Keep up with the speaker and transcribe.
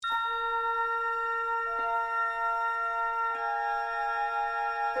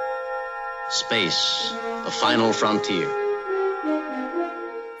Space, the final frontier.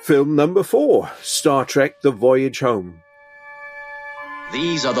 Film number 4, Star Trek: The Voyage Home.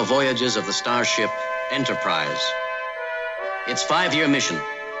 These are the voyages of the starship Enterprise. Its 5-year mission,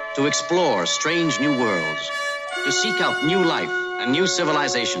 to explore strange new worlds, to seek out new life and new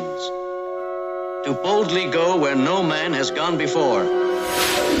civilizations, to boldly go where no man has gone before.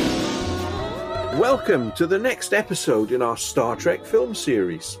 Welcome to the next episode in our Star Trek film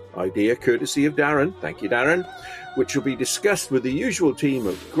series. Idea courtesy of Darren, thank you Darren, which will be discussed with the usual team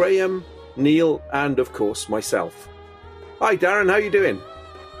of Graham, Neil and of course myself. Hi Darren, how you doing?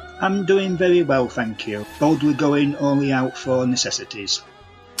 I'm doing very well, thank you. Boldly going only out for necessities.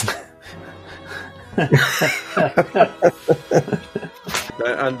 And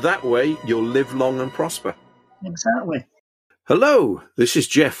that way you'll live long and prosper. Exactly. Hello, this is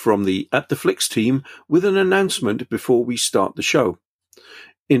Jeff from the At The Flicks team with an announcement before we start the show.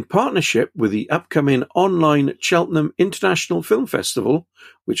 In partnership with the upcoming online Cheltenham International Film Festival,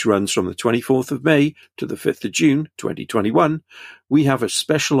 which runs from the 24th of May to the 5th of June 2021, we have a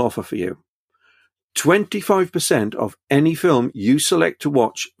special offer for you. 25% of any film you select to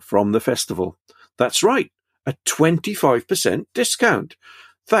watch from the festival. That's right, a 25% discount.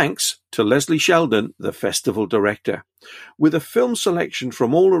 Thanks to Leslie Sheldon, the festival director. With a film selection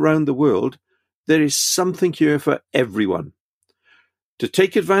from all around the world, there is something here for everyone. To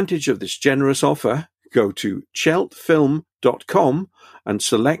take advantage of this generous offer, go to cheltfilm.com and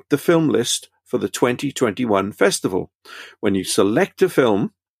select the film list for the 2021 festival. When you select a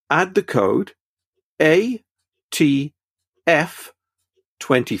film, add the code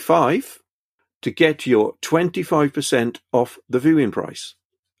ATF25 to get your 25% off the viewing price.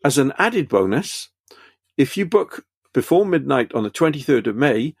 As an added bonus, if you book before midnight on the 23rd of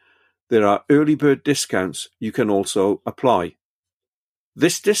May, there are early bird discounts you can also apply.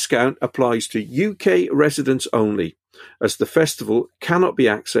 This discount applies to UK residents only, as the festival cannot be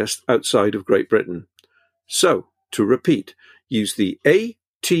accessed outside of Great Britain. So, to repeat, use the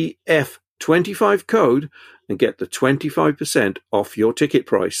ATF25 code and get the 25% off your ticket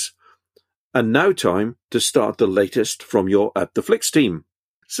price. And now time to start the latest from your At The Flicks team.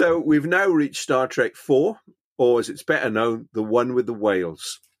 So we've now reached Star Trek 4, or as it's better known, the one with the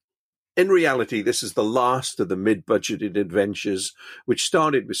whales. In reality, this is the last of the mid-budgeted adventures, which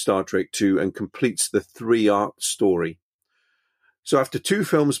started with Star Trek 2 and completes the 3-arc story. So after 2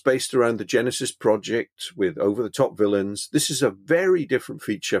 films based around the Genesis project with over-the-top villains, this is a very different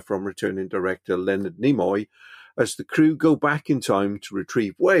feature from returning director Leonard Nimoy, as the crew go back in time to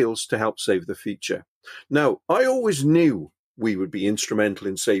retrieve whales to help save the future. Now, I always knew we would be instrumental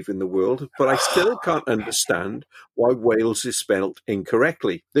in saving the world, but I still can't understand why Wales is spelled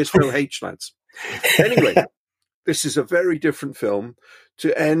incorrectly. There's Phil H, lads. Anyway, this is a very different film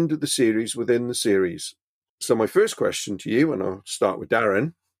to end the series within the series. So my first question to you, and I'll start with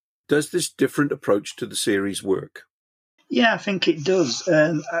Darren, does this different approach to the series work? Yeah, I think it does.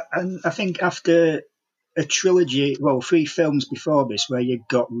 And I think after a trilogy, 3 films before this, where you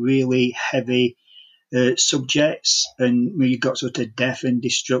got really heavy subjects and where you got sort of death and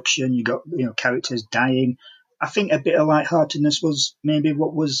destruction, you got characters dying. I think a bit of lightheartedness was maybe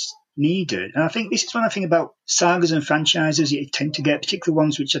what was needed. And I think this is one thing about sagas and franchises you tend to get, particularly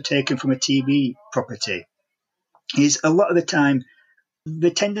ones which are taken from a TV property, is a lot of the time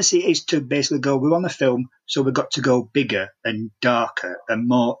the tendency is to basically go, we're on a film, so we've got to go bigger and darker and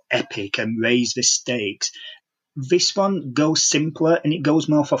more epic and raise the stakes. This one goes simpler and it goes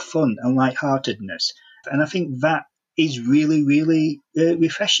more for fun and lightheartedness. And I think that is really, really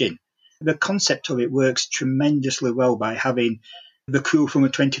refreshing. The concept of it works tremendously well by having the crew from the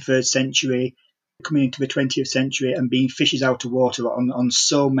 21st century coming into the 20th century and being fishes out of water on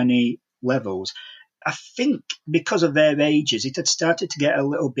so many levels. I think because of their ages, it had started to get a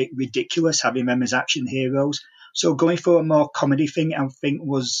little bit ridiculous having them as action heroes. So going for a more comedy thing, I think,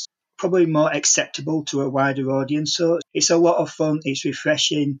 was probably more acceptable to a wider audience. So it's a lot of fun. It's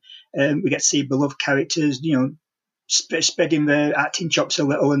refreshing. We get to see beloved characters, spreading their acting chops a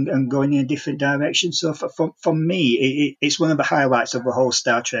little and going in a different direction. So for me, it's one of the highlights of the whole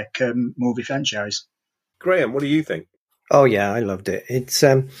Star Trek movie franchise. Graham, what do you think? Oh yeah, I loved it. It's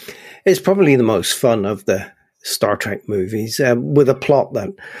probably the most fun of the Star Trek movies, with a plot that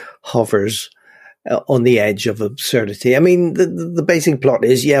hovers on the edge of absurdity. I mean, the basic plot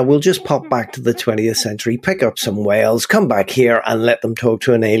is, we'll just pop back to the 20th century, pick up some whales, come back here and let them talk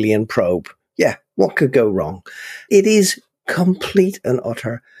to an alien probe. Yeah, what could go wrong? It is complete and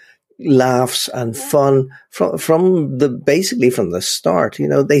utter laughs and fun from the start. You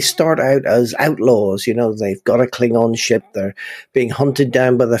know, they start out as outlaws. You know, they've got a Klingon ship. They're being hunted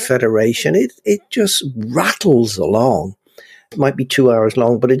down by the Federation. It just rattles along. It might be 2 hours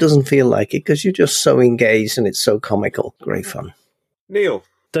long, but it doesn't feel like it because you're just so engaged and it's so comical. Great fun. Neil?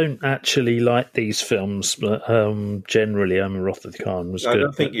 Don't actually like these films, but generally Wrath of Khan was good. I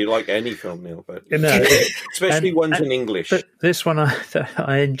don't think you like any film, Neil, but no, especially ones in English. But this one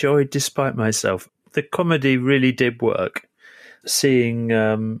I enjoyed despite myself. The comedy really did work. Seeing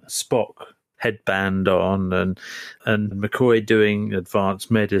Spock headband on and McCoy doing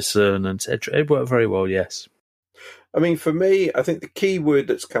advanced medicine, etc. It worked very well, yes. I mean, for me, I think the key word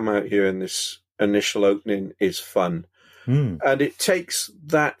that's come out here in this initial opening is fun. And it takes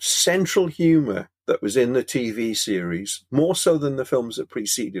that central humour that was in the TV series, more so than the films that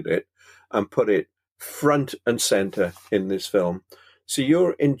preceded it, and put it front and centre in this film. So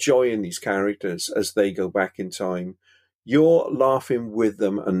you're enjoying these characters as they go back in time. You're laughing with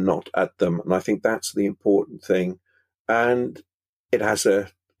them and not at them. And I think that's the important thing. And it has an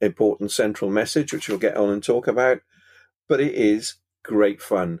important central message, which we'll get on and talk about. But it is great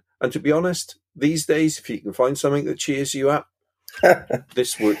fun. And to be honest, these days, if you can find something that cheers you up,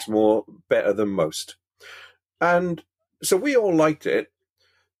 this works better than most. And so we all liked it.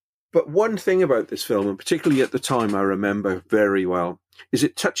 But one thing about this film, and particularly at the time I remember very well, is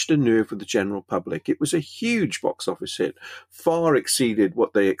it touched a nerve with the general public. It was a huge box office hit, far exceeded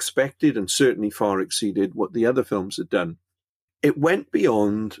what they expected and certainly far exceeded what the other films had done. It went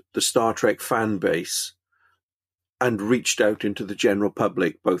beyond the Star Trek fan base and reached out into the general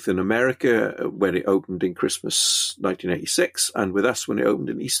public, both in America, where it opened in Christmas 1986, and with us when it opened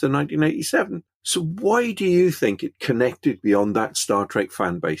in Easter 1987. So why do you think it connected beyond that Star Trek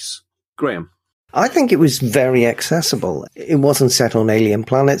fan base? Graham? I think it was very accessible. It wasn't set on alien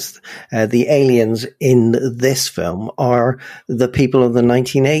planets. The aliens in this film are the people of the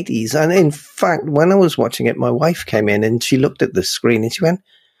 1980s. And in fact, when I was watching it, my wife came in and she looked at the screen and she went,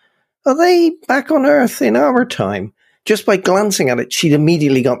 "Are they back on Earth in our time?" Just by glancing at it, she'd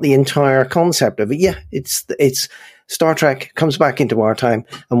immediately got the entire concept of it. Yeah, it's Star Trek comes back into our time,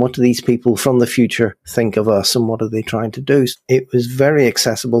 and what do these people from the future think of us, and what are they trying to do? It was very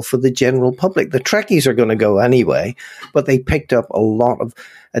accessible for the general public. The Trekkies are going to go anyway, but they picked up a lot of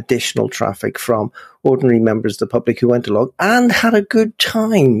additional traffic from ordinary members of the public who went along and had a good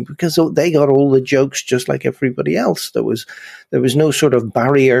time because they got all the jokes just like everybody else. There was no sort of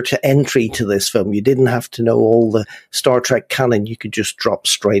barrier to entry to this film. You didn't have to know all the Star Trek canon. You could just drop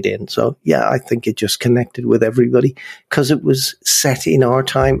straight in. So yeah, I think it just connected with everybody because it was set in our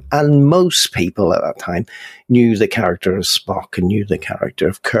time, and most people at that time knew the character of Spock and knew the character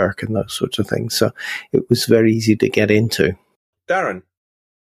of Kirk and those sorts of things. So it was very easy to get into. Darren?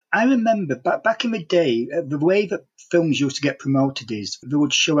 I remember back in the day, the way that films used to get promoted is they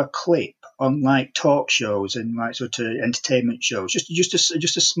would show a clip on like talk shows and like sort of entertainment shows,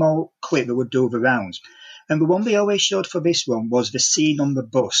 just a small clip that would do the rounds. And the one they always showed for this one was the scene on the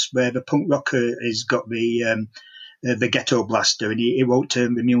bus where the punk rocker has got the ghetto blaster and he won't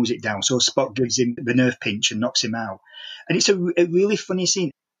turn the music down. So Spock gives him the nerve pinch and knocks him out. And it's a really funny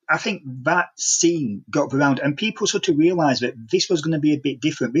scene. I think that scene got around and people sort of realised that this was going to be a bit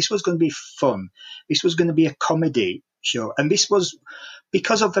different. This was going to be fun. This was going to be a comedy show. And this was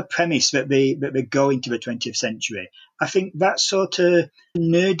because of the premise that they go into the 20th century. I think that sort of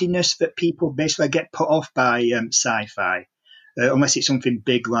nerdiness that people basically get put off by sci-fi, unless it's something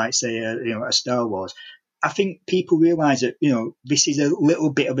big like, say, a Star Wars. I think people realise that, this is a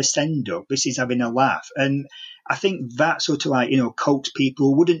little bit of a send-up. This is having a laugh. And I think that sort of like, coaxed people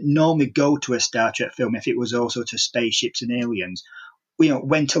who wouldn't normally go to a Star Trek film if it was all sort of spaceships and aliens,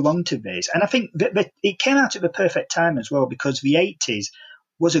 went along to this. And I think that it came out at the perfect time as well because the 80s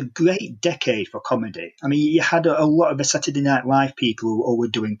was a great decade for comedy. I mean, you had a lot of the Saturday Night Live people who were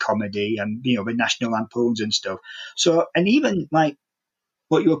doing comedy and, the National Lampoons and stuff. So, and even like,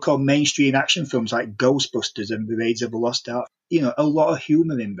 what you would call mainstream action films like Ghostbusters and The Raiders of the Lost Ark, a lot of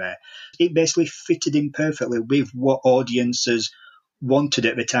humour in there. It basically fitted in perfectly with what audiences wanted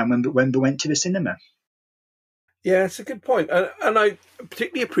at the time when they went to the cinema. Yeah, it's a good point. And I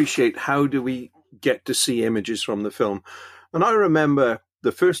particularly appreciate how do we get to see images from the film. And I remember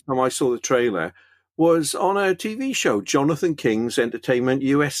the first time I saw the trailer was on a TV show, Jonathan King's Entertainment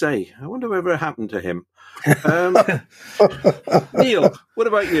USA. I wonder whatever happened to him. Neil, what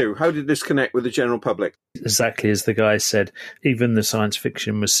about you? How did this connect with the general public? Exactly as the guy said, even the science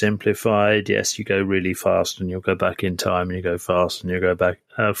fiction was simplified. Yes, you go really fast and you'll go back in time, and you go fast and you go back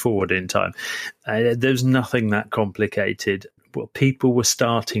forward in time. There's nothing that complicated. well, people were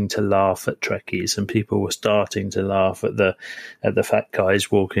starting to laugh at Trekkies, and people were starting to laugh at the fat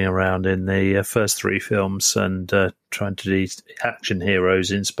guys walking around in the first three films and trying to be action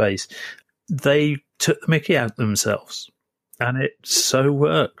heroes in space. They took the mickey out themselves, and it so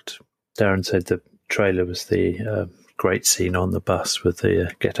worked. Darren said the trailer was the great scene on the bus with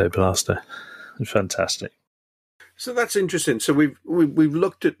the ghetto blaster. Fantastic. So that's interesting. So we've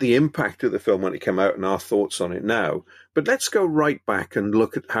looked at the impact of the film when it came out and our thoughts on it now. But let's go right back and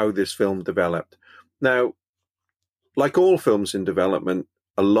look at how this film developed. Now, like all films in development,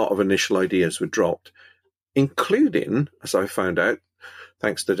 a lot of initial ideas were dropped, including, as I found out,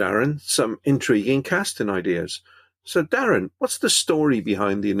 thanks to Darren, some intriguing casting ideas. So, Darren, what's the story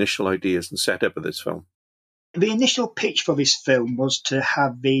behind the initial ideas and setup of this film? The initial pitch for this film was to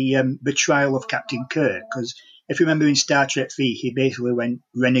have the betrayal of Captain Kirk, because if you remember in Star Trek III, he basically went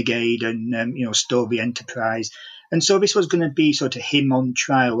renegade and stole the Enterprise. And so this was going to be sort of him on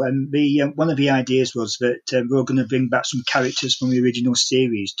trial. And one of the ideas was that we were going to bring back some characters from the original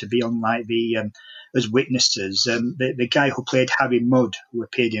series to be on like as witnesses. The guy who played Harry Mudd, who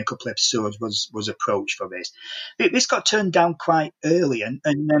appeared in a couple of episodes, was approached for this. This got turned down quite early, and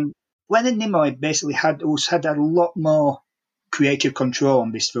Leonard Nimoy basically had a lot more creative control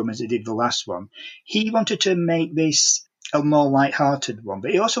on this film as he did the last one. He wanted to make this a more light-hearted one,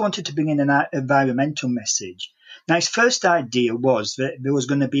 but he also wanted to bring in an environmental message. Now, his first idea was that there was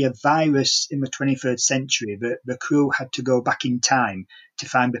going to be a virus in the 23rd century that the crew had to go back in time to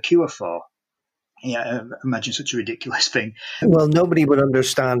find the cure for. Yeah, imagine such a ridiculous thing. Well, nobody would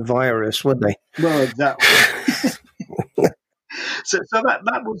understand virus, would they? Well, exactly. So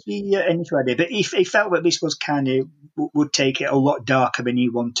that was the initial idea. But he felt that this was kind of would take it a lot darker than he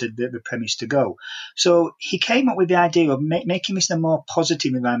wanted the premise to go. So he came up with the idea of making this a more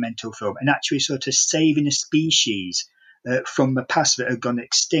positive environmental film and actually sort of saving a species from the past that had gone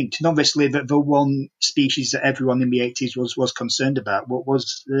extinct. And obviously the one species that everyone in the 80s was concerned about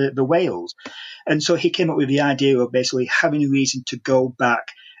was the whales. And so he came up with the idea of basically having a reason to go back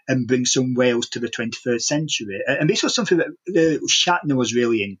and bring some whales to the 21st century. And this was something that Shatner was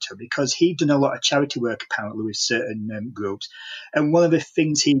really into, because he'd done a lot of charity work apparently with certain groups. And one of the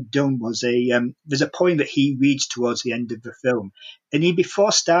things he'd done was there's a poem that he reads towards the end of the film. And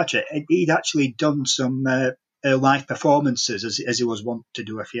before Star Trek, he'd actually done some live performances, as he was wont to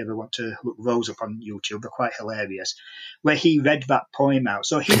do. If you ever want to look those up on YouTube, they're quite hilarious, where he read that poem out.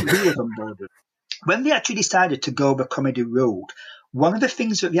 So he was on board with it. When they actually decided to go the comedy route, one of the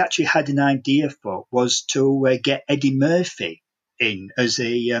things that they actually had an idea for was to get Eddie Murphy in as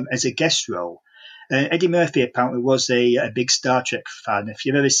a guest role. Eddie Murphy apparently was a big Star Trek fan. If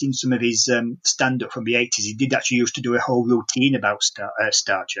you've ever seen some of his stand-up from the 80s, he did actually used to do a whole routine about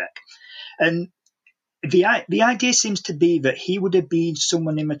Star Trek. And the idea seems to be that he would have been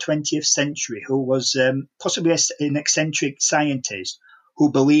someone in the 20th century who was possibly an eccentric scientist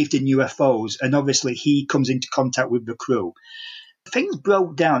who believed in UFOs, and obviously he comes into contact with the crew. Things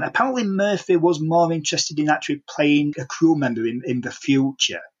broke down. Apparently Murphy was more interested in actually playing a crew member in the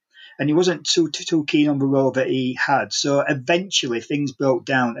future, and he wasn't too keen on the role that he had. So eventually things broke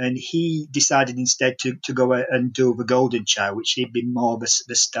down, and he decided instead to go and do The Golden Child, which he'd been more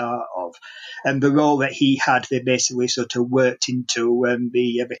the star of. And the role that he had, they basically sort of worked into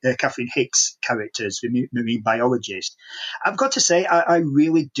the Catherine Hicks characters, the marine biologist. I've got to say, I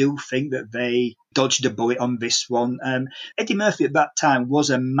really do think that they dodged a bullet on this one. Eddie Murphy at that time was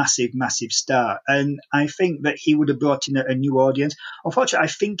a massive, massive star, and I think that he would have brought in a new audience. Unfortunately,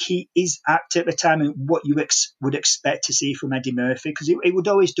 I think he is actor at the time and what you would expect to see from Eddie Murphy, because he would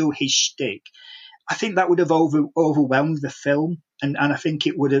always do his shtick. I think that would have overwhelmed the film, and I think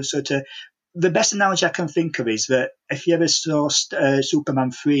it would have sort of... The best analogy I can think of is that if you ever saw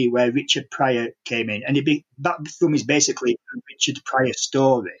Superman 3, where Richard Pryor came in, and that film is basically a Richard Pryor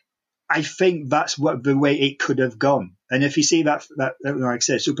story, I think that's the way it could have gone. And if you see that like I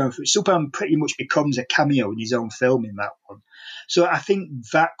said, Superman pretty much becomes a cameo in his own film in that one. So I think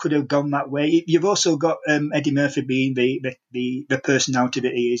that could have gone that way. You've also got Eddie Murphy being the personality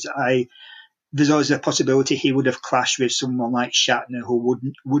that he is. There's always a possibility he would have clashed with someone like Shatner, who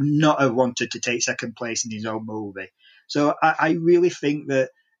would not have wanted to take second place in his own movie. So I really think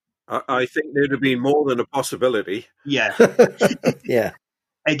that... I think there'd have been more than a possibility. Yeah. Yeah.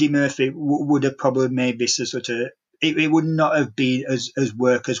 Eddie Murphy would have probably made this a sort of... It would not have been as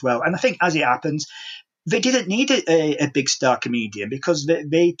work as well. And I think, as it happens, they didn't need a big star comedian, because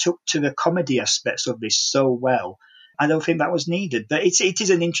they took to the comedy aspects of this so well. I don't think that was needed. But it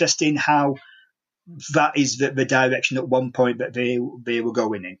is an interesting how that is the direction at one point that they were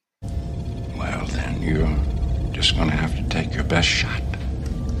going in. Well, then, Just gonna have to take your best shot.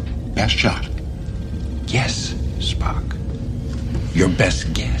 Best shot? Yes, Spock. Your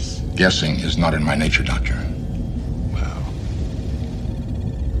best guess. Guessing is not in my nature, Doctor. Well,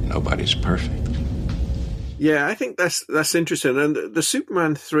 nobody's perfect. Yeah, I think that's interesting. And the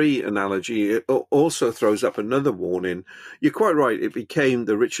Superman 3 analogy also throws up another warning. You're quite right. It became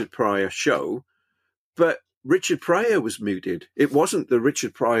the Richard Pryor show, but Richard Pryor was muted. It wasn't the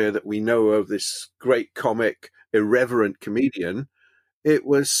Richard Pryor that we know of, this great comic, irreverent comedian. It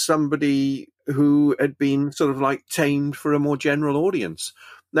was somebody who had been sort of like tamed for a more general audience.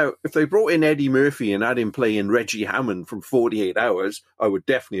 Now, if they brought in Eddie Murphy and had him playing Reggie Hammond from 48 Hours, I would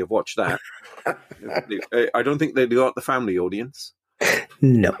definitely have watched that. I don't think they got the family audience.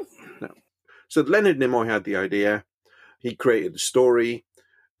 No. So Leonard Nimoy had the idea. He created the story.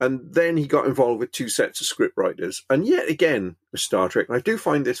 And then he got involved with 2 sets of scriptwriters. And yet again, with Star Trek, I do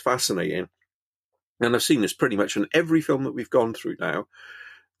find this fascinating. And I've seen this pretty much in every film that we've gone through now.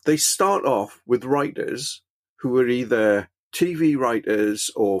 They start off with writers who are either TV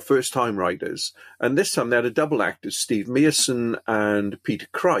writers or first-time writers. And this time they had a double act of Steve Mearson and Peter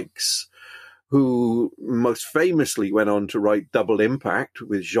Crikes, who most famously went on to write Double Impact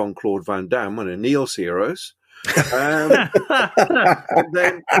with Jean-Claude Van Damme, one of Neil's heroes. And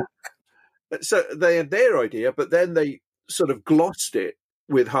then, so they had their idea, but then they sort of glossed it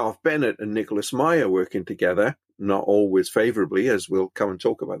with Harve Bennett and Nicholas Meyer working together, not always favorably, as we'll come and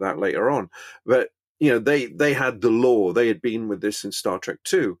talk about that later on. But they had the lore. They had been with this in Star Trek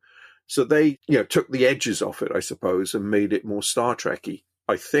 2. So they, took the edges off it, I suppose, and made it more Star Trek-y.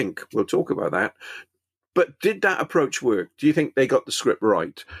 I think we'll talk about that. But did that approach work? Do you think they got the script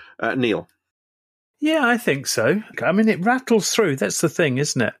right? Neil? Yeah, I think so. I mean, it rattles through. That's the thing,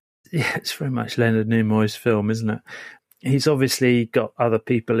 isn't it? Yeah, it's very much Leonard Nimoy's film, isn't it? He's obviously got other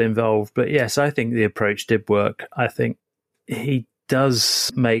people involved. But yes, I think the approach did work. I think he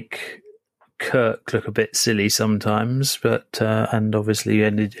does make Kirk look a bit silly sometimes, but and obviously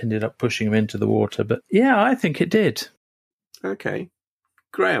ended up pushing him into the water. But yeah, I think it did. Okay.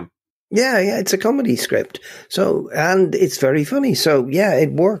 Graham? Yeah, it's a comedy script. So, and it's very funny. So, yeah,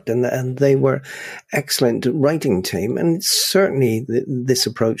 it worked, and they were excellent writing team, and certainly this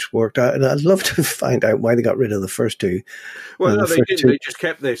approach worked out. I'd love to find out why they got rid of the first 2. Well, no, they didn't. They just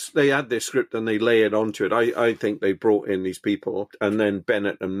kept this. They had this script and they layered onto it. I think they brought in these people, and then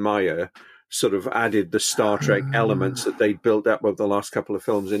Bennett and Meyer sort of added the Star Trek elements that they'd built up over the last couple of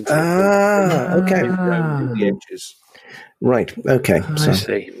films into okay. The edges. Right. Okay. I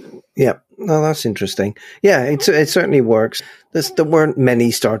see. Yeah. No, that's interesting. Yeah, it certainly works. There weren't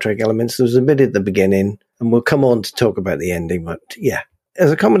many Star Trek elements. There was a bit at the beginning, and we'll come on to talk about the ending. But yeah,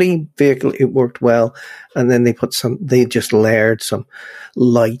 as a comedy vehicle, it worked well. And then they just layered some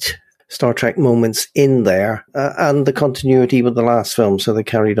light Star Trek moments in there, and the continuity with the last film. So they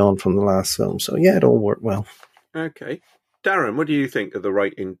carried on from the last film. So yeah, it all worked well. Okay. Darren, what do you think of the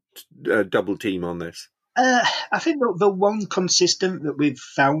writing double team on this? I think the one consistent that we've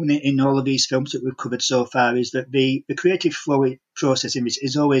found in all of these films that we've covered so far is that the creative flow process in this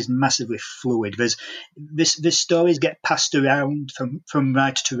is always massively fluid. The stories get passed around from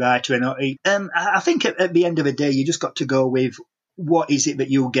writer to writer, and I think at the end of the day, you just got to go with what is it that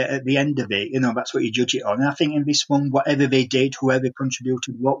you'll get at the end of it. That's what you judge it on. And I think in this one, whatever they did, whoever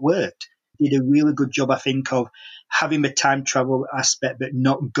contributed, what worked. Did a really good job, I think, of having the time travel aspect, but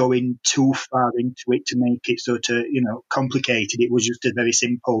not going too far into it to make it sort of, complicated. It was just a very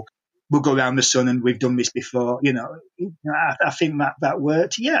simple, we'll go around the sun and we've done this before. I think that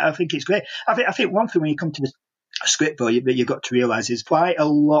worked. Yeah, I think it's great. I think one thing when you come to the script, though, that you've got to realise is quite a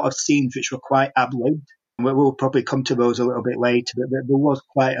lot of scenes which were quite ad-libbed. We'll probably come to those a little bit later, but there was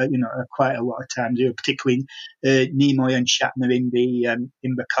quite a lot of times, particularly Nimoy and Shatner in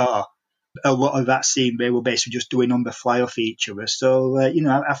the car. A lot of that scene they were basically just doing on the fly off each other. So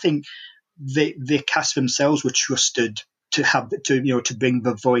I think the cast themselves were trusted to bring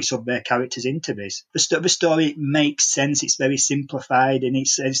the voice of their characters into this. The story makes sense. It's very simplified, and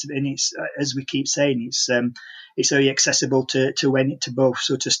it's as we keep saying, it's very accessible to both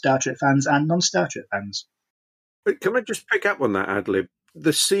sort of Star Trek fans and non-Star Trek fans. But can I just pick up on that ad lib?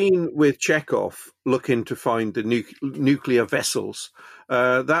 The scene with Chekhov looking to find the nuclear vessels,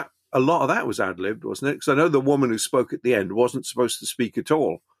 a lot of that was ad-libbed, wasn't it? Because I know the woman who spoke at the end wasn't supposed to speak at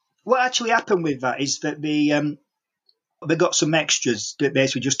all. What actually happened with that is that they got some extras that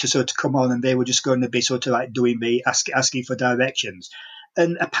basically just to sort of come on, and they were just going to be sort of like doing the asking for directions.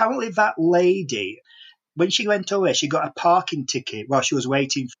 And apparently that lady, when she went away, she got a parking ticket while she was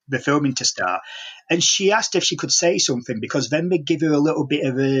waiting for the filming to start. And she asked if she could say something because then they'd give her a little bit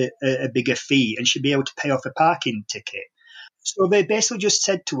of a bigger fee and she'd be able to pay off a parking ticket. So they basically just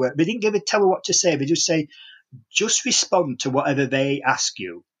said to her, they didn't tell her what to say. They just say, just respond to whatever they ask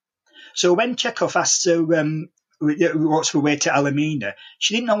you. So when Chekhov asked her what's the way to Alameda,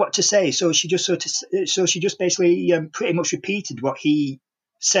 she didn't know what to say. So she just basically pretty much repeated what he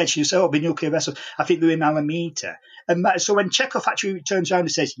said. She said, the nuclear vessels, I think they're in Alameda. And so when Chekhov actually turns around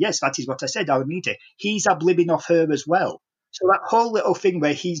and says, yes, that is what I said, Alameda, he's ad-libbing off her as well. So that whole little thing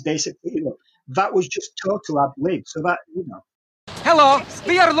where he's basically, that was just total ad-lib. So that, Hello,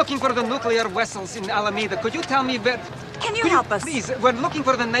 we are looking for the nuclear vessels in Alameda. Could you tell me where... Can you help us? Please, we're looking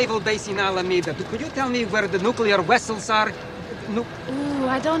for the naval base in Alameda. Could you tell me where the nuclear vessels are? Ooh,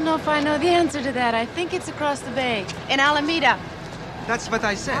 I don't know if I know the answer to that. I think it's across the bay, in Alameda. That's what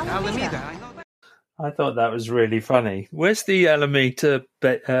I said, Alameda. I know that. I thought that was really funny. Where's the Alameda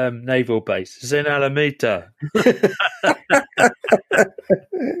naval base? It's in Alameda.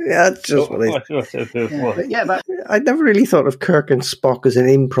 Yeah, that's just what I never really thought of Kirk and Spock as an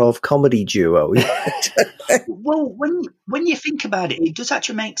improv comedy duo. Well, when you think about it, it does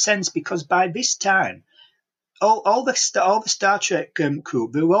actually make sense because by this time, all the Star Trek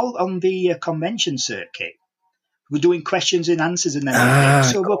crew, they were all on the convention circuit. We're doing questions and answers and everything.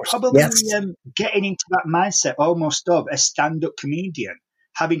 So we're probably getting into that mindset almost of a stand-up comedian,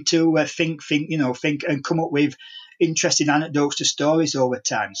 having to think and come up with interesting anecdotes to stories all the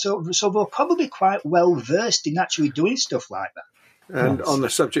time. So we're probably quite well versed in actually doing stuff like that. And on the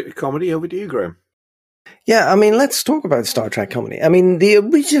subject of comedy, over to you, Graham. Yeah, I mean, let's talk about Star Trek comedy. I mean, the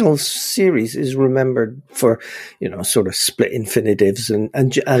original series is remembered for, sort of split infinitives and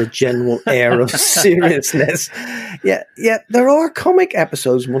a general air of seriousness. Yeah, there are comic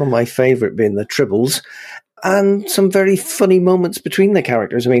episodes, one of my favorite being the Tribbles, and some very funny moments between the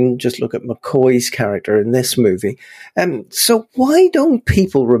characters. I mean, just look at McCoy's character in this movie. So why don't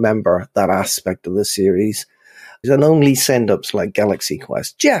people remember that aspect of the series and only send-ups like Galaxy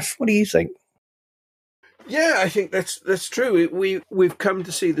Quest? Jeff, what do you think? Yeah, I think that's true. We've come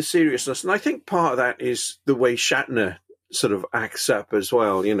to see the seriousness, and I think part of that is the way Shatner sort of acts up as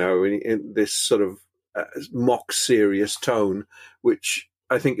well. In this sort of mock serious tone, which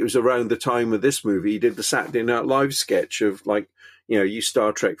I think it was around the time of this movie he did the Saturday Night Live sketch of you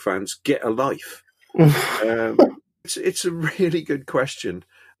Star Trek fans, get a life. It's a really good question.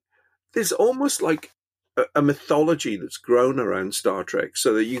 There's almost like a mythology that's grown around Star Trek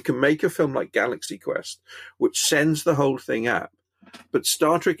so that you can make a film like Galaxy Quest, which sends the whole thing up. But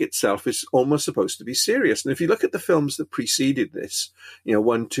Star Trek itself is almost supposed to be serious. And if you look at the films that preceded this,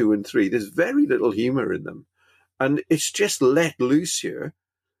 1, 2, and 3, there's very little humor in them. And it's just let loose here.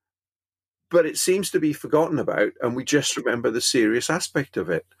 But it seems to be forgotten about, and we just remember the serious aspect of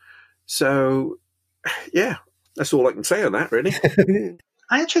it. So, yeah, that's all I can say on that, really.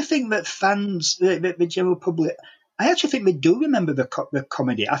 I actually think that fans, the general public, I actually think they do remember the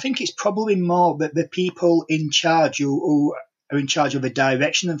comedy. I think it's probably more that the people in charge who are in charge of the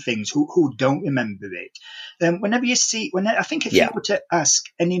direction and things who don't remember it. Whenever you see, I think if you were to ask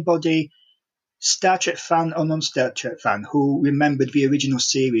anybody, Star Trek fan or non-Star Trek fan, who remembered the original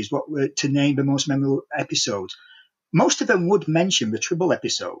series, what were to name the most memorable episodes, most of them would mention the Tribble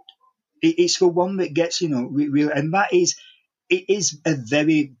episode. It's the one that gets, real, and that is. It is a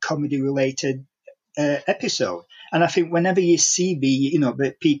very comedy-related episode, and I think whenever you see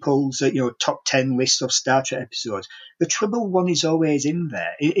the people's top 10 lists of Star Trek episodes, the Tribble one is always in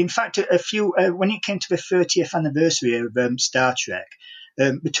there. In fact, a few when it came to the 30th anniversary of Star Trek,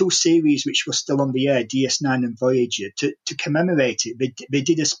 the two series which were still on the air, DS9 and Voyager, to commemorate it, they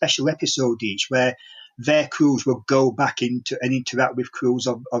did a special episode each where their crews will go back into and interact with crews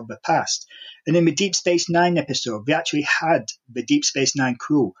of the past. And in the Deep Space Nine episode, they actually had the Deep Space Nine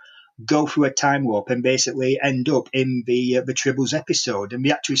crew go through a time warp and basically end up in the Tribbles episode, and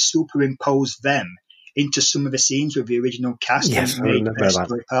we actually superimposed them into some of the scenes with the original cast. Yes, and I remember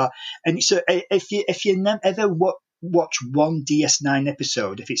that. Part. And so if you ever watch one DS9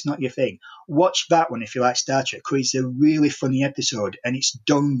 episode, if it's not your thing, watch that one if you like Star Trek, because it's a really funny episode and it's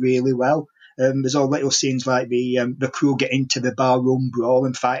done really well. There's all little scenes like the crew get into the barroom brawl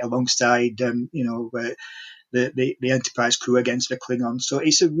and fight alongside, the Enterprise crew against the Klingons. So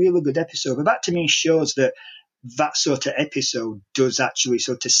it's a really good episode. But that to me shows that sort of episode does actually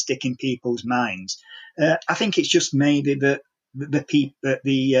sort of stick in people's minds. I think it's just maybe that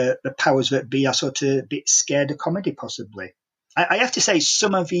the powers that be are sort of a bit scared of comedy, possibly. I have to say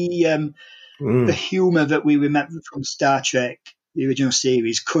some of the humour that we remember from Star Trek, the original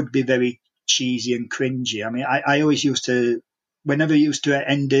series, could be very cheesy and cringy. I mean, I always used to, whenever I used to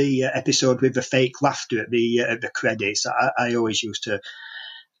end the episode with the fake laughter at the credits, I always used to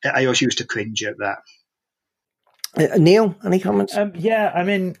cringe at that. Neil, any comments? I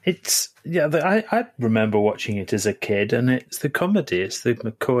mean, I remember watching it as a kid, and it's the comedy, it's the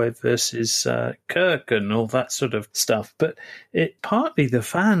McCoy versus Kirk and all that sort of stuff. But it partly the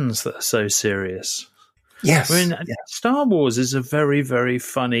fans that are so serious. Yes, I mean, Star Wars is a very, very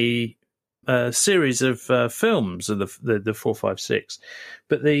funny series of films, of the 4, 5, 6,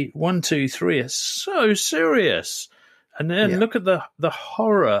 but the 1, 2, 3 are so serious. And then look at the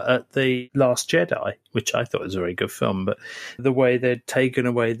horror at The Last Jedi, which I thought was a very good film, but the way they'd taken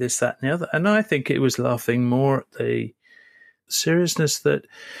away this, that, and the other. And I think it was laughing more at the seriousness that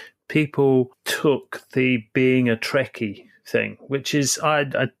people took the being a Trekkie thing, which is,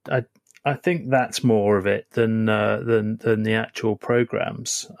 I think that's more of it than the actual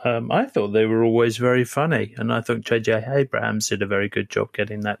programs. I thought they were always very funny, and I thought J.J. Abrams did a very good job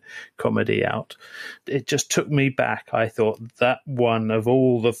getting that comedy out. It just took me back. I thought that one of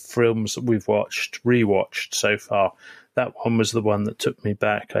all the films that we've rewatched so far, that one was the one that took me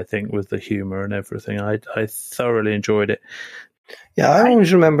back, I think, with the humour and everything. I thoroughly enjoyed it. Yeah, I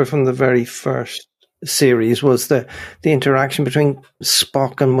always remember from the very first series was the interaction between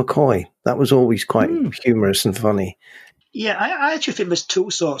Spock and McCoy. That was always quite humorous and funny. Yeah, I actually think there's two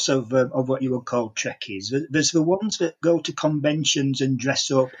sorts of what you would call Trekkies. There's the ones that go to conventions and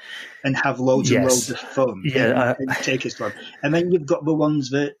dress up and have loads and loads of fun and take us fun. And then you've got the ones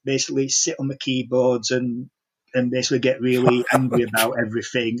that basically sit on the keyboards and basically get really angry about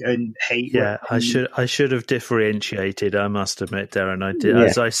everything and hate. Yeah, I should have differentiated, I must admit, Darren. I did. Yeah.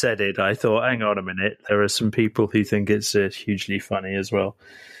 As I said it, I thought, hang on a minute, there are some people who think it's hugely funny as well,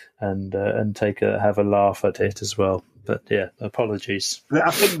 and have a laugh at it as well. But yeah, apologies. I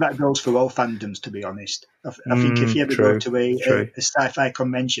think that goes for all fandoms, to be honest. I think if you ever go to a sci-fi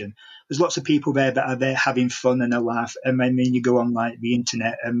convention, there's lots of people there that are there having fun and a laugh. And then you go on like the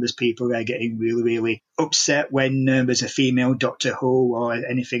internet and there's people there getting really, really upset when there's a female Doctor Who or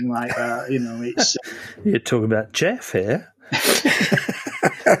anything like that. You know, it's You're talking about Jeff here.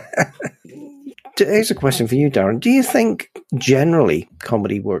 Here's a question for you, Darren. Do you think generally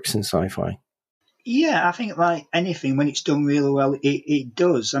comedy works in sci-fi? Yeah, I think like anything, when it's done really well, it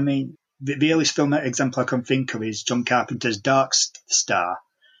does. I mean, the earliest film example I can think of is John Carpenter's Dark Star.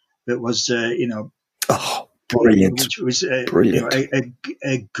 That was, brilliant. Which was brilliant.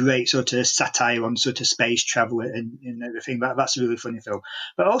 A great sort of satire on sort of space travel and everything. That's a really funny film.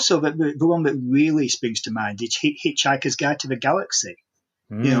 But also the one that really springs to mind is Hitchhiker's Guide to the Galaxy.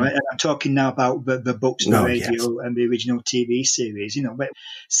 You know, I'm talking now about the books, the radio, and the original TV series. You know, but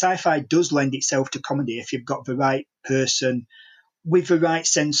sci-fi does lend itself to comedy if you've got the right person with the right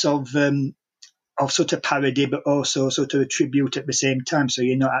sense of sort of parody, but also sort of a tribute at the same time. So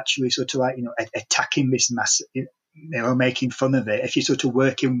you're not actually sort of like, you know, attacking this mass, you know, making fun of it. If you're sort of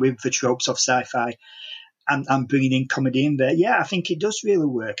working with the tropes of sci-fi and bringing in comedy in there, yeah, I think it does really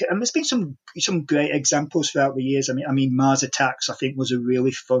work. And there's been some great examples throughout the years. I mean, Mars Attacks, I think, was a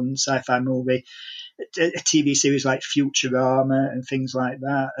really fun sci-fi movie. A TV series like Futurama and things like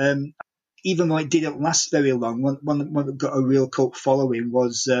that. Even though it didn't last very long, one that got a real cult following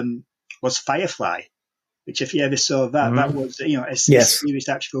was Firefly, which, if you ever saw that, that was, you know, a serious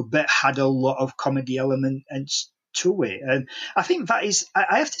actual, but had a lot of comedy element and to it. And I think that is,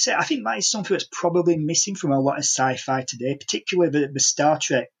 I have to say, I think that is something that's probably missing from a lot of sci-fi today, particularly the Star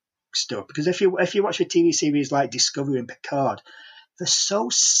Trek stuff. Because if you watch a TV series like Discovery and Picard, they're so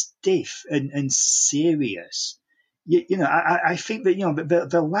stiff and serious. You know, I think that, you know,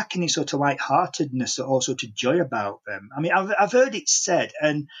 they're lacking any sort of lightheartedness or also to joy about them. I mean, I've heard it said,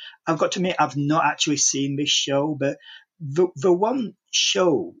 and I've got to admit, I've not actually seen this show, but the one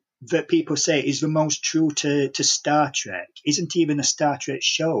show that people say is the most true to Star Trek isn't even a Star Trek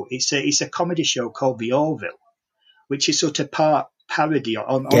show. It's a comedy show called The Orville, which is sort of part parody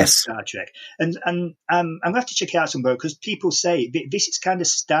on Star Trek. And I'm going to have to check it out somewhere, because people say this is kind of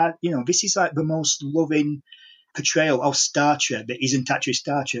this is like the most loving portrayal of Star Trek that isn't actually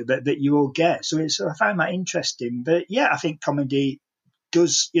Star Trek that you will get. So I find that interesting. But yeah, I think comedy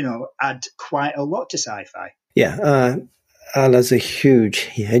does, you know, add quite a lot to sci-fi. Yeah, and as a huge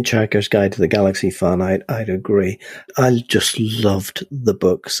Hitchhiker's Guide to the Galaxy fan, I'd agree. I just loved the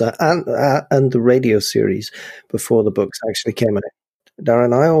books and the radio series before the books actually came out.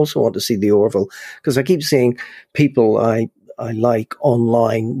 Darren, I also want to see The Orville, because I keep seeing people I like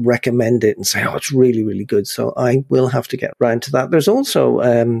online recommend it and say, oh, it's really, really good. So I will have to get round to that. There's also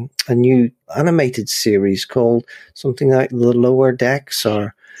a new animated series called something like The Lower Decks,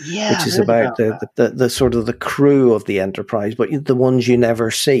 or Yeah, which I is heard about about the sort of the crew of the Enterprise, but the ones you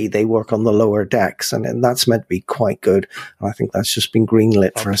never see, they work on the lower decks, and that's meant to be quite good. And I think that's just been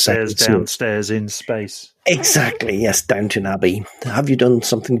greenlit for a Upstairs, second series. downstairs, in space. Exactly, yes, Downton Abbey. Have you done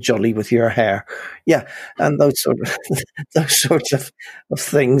something jolly with your hair? Yeah, and those sorts of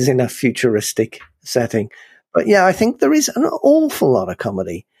things in a futuristic setting. But yeah, I think there is an awful lot of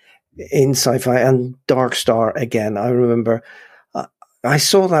comedy in sci-fi, and Dark Star again. I remember I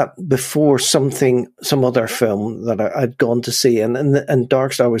saw that before some other film that I'd gone to see, and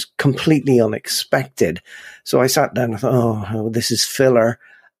Dark Star was completely unexpected. So I sat down and thought, oh, this is filler.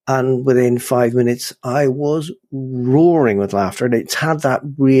 And within 5 minutes, I was roaring with laughter. And it's had that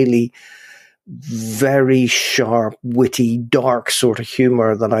really very sharp, witty, dark sort of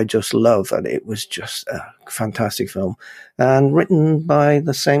humor that I just love. And it was just a fantastic film. And written by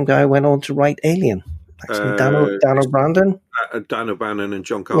the same guy who went on to write Alien. Actually, Dan O'Brien. Dan O'Bannon and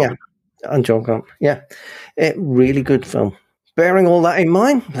John Carpenter. Yeah, and John Carpenter. Yeah, really good film. Bearing all that in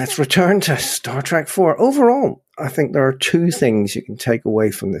mind, let's return to Star Trek 4. Overall, I think there are two things you can take away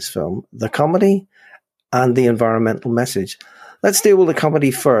from this film: the comedy and the environmental message. Let's deal with the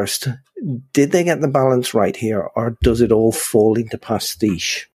comedy first. Did they get the balance right here, or does it all fall into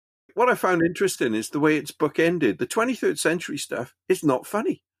pastiche? What I found interesting is the way it's bookended. The 23rd century stuff is not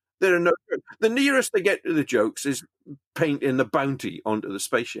funny. There are no. The nearest they get to the jokes is painting the bounty onto the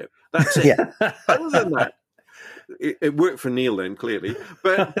spaceship. That's it. Yeah. Other than that, it worked for Neil then, clearly.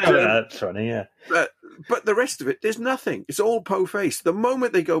 But that's funny, yeah. But the rest of it, there's nothing. It's all po-faced. The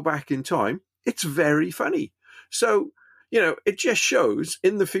moment they go back in time, it's very funny. So, it just shows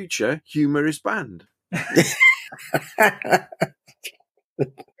in the future, humor is banned.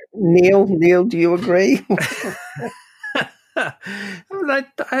 Neil, do you agree? I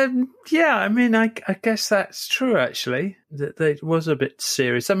guess that's true, actually. That it was a bit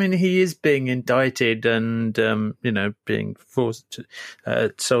serious. I mean, he is being indicted and, being forced to,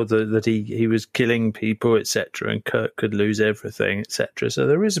 so that he was killing people, etc., and Kirk could lose everything, etc. So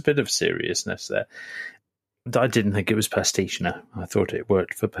there is a bit of seriousness there. I didn't think it was pastiche, no. I thought it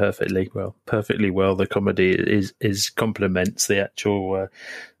worked for perfectly well. The comedy is complements the actual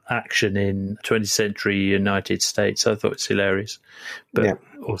action in 20th century United States. I thought it's hilarious, but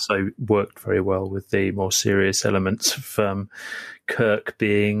also worked very well with the more serious elements of Kirk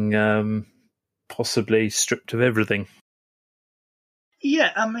being possibly stripped of everything.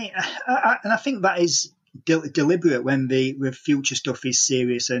 Yeah, I mean, I think that is deliberate when the future stuff is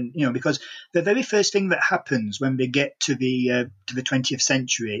serious, and because the very first thing that happens when they get to the 20th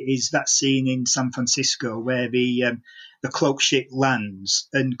century is that scene in San Francisco where the cloak ship lands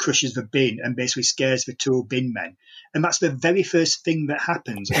and crushes the bin and basically scares the two bin men, and that's the very first thing that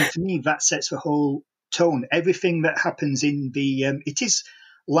happens. And to me, that sets the whole tone. Everything that happens in the it is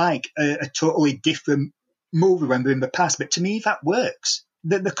like a totally different movie when we're in the past, but to me that works.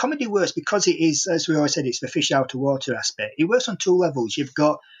 The comedy works because it is, as we always said, it's the fish out of water aspect. It works on two levels. You've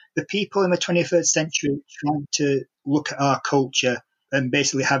got the people in the 21st century trying to look at our culture and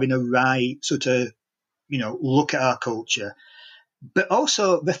basically having a right sort of, look at our culture. But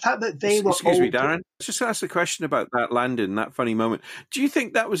also the fact that they were... Excuse me, Darren. I was just going to ask a question about that landing, that funny moment. Do you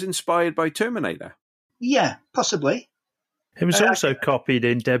think that was inspired by Terminator? Yeah, possibly. It was also copied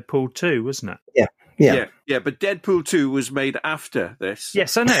in Deadpool 2, wasn't it? Yeah, but Deadpool 2 was made after this.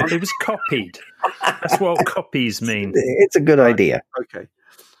 Yes, I know. It was copied. That's what copies mean. It's a good idea. Okay.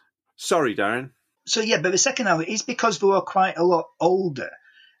 Sorry, Darren. So, but the second hour is because they were quite a lot older.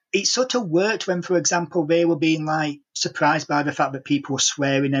 It sort of worked when, for example, they were being surprised by the fact that people were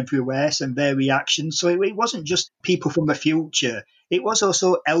swearing everywhere and their reactions. So it wasn't just people from the future. It was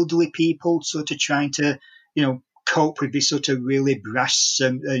also elderly people sort of trying to, cope with this sort of really brash,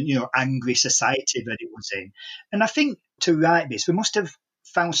 angry society that it was in. And I think to write this, we must have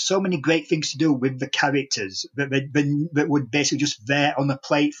found so many great things to do with the characters that would basically just there on the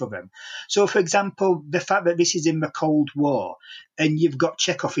plate for them. So, for example, the fact that this is in the Cold War and you've got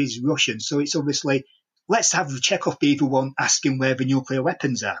Chekhov is Russian, so it's obviously, let's have Chekhov be the one asking where the nuclear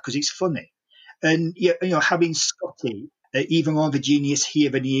weapons are because it's funny. And, having Scotty even more of a genius here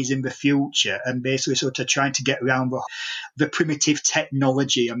than he is in the future, and basically sort of trying to get around the primitive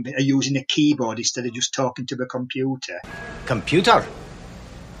technology and using a keyboard instead of just talking to the computer. Computer?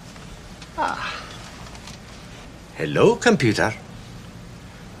 Hello, computer.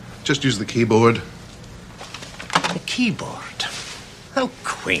 Just use the keyboard. The keyboard? How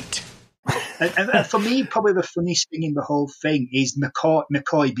quaint. And for me, probably the funniest thing in the whole thing is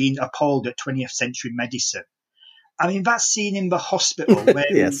McCoy being appalled at 20th century medicine. I mean, that scene in the hospital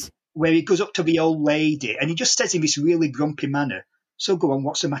where, where he goes up to the old lady and he just says in this really grumpy manner, so go on,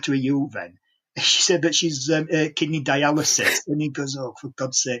 what's the matter with you then? She said that she's kidney dialysis. And he goes, oh, for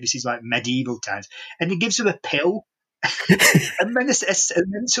God's sake, this is like medieval times. And he gives her a pill. and then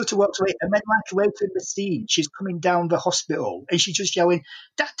sort of walks away. And then like later in the scene, she's coming down the hospital and she's just yelling,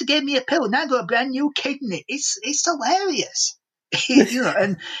 Doctor gave me a pill and I got a brand new kidney. It's hilarious.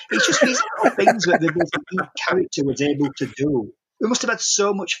 And it's just these little things that the character was able to do. We must have had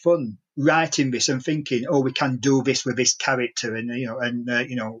so much fun writing this and thinking, oh, we can do this with this character, and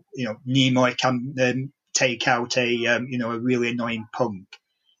Nimoy can take out a really annoying punk.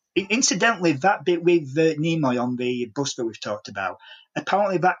 Incidentally, that bit with Nimoy on the bus that we've talked about,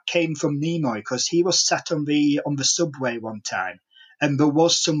 apparently that came from Nimoy because he was sat on the subway one time, and there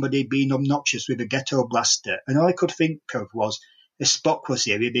was somebody being obnoxious with a ghetto blaster, and all I could think of was, if Spock was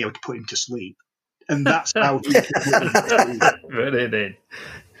here, he'd be able to put him to sleep. And that's how he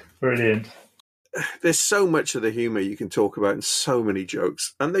Brilliant. There's so much of the humour you can talk about and so many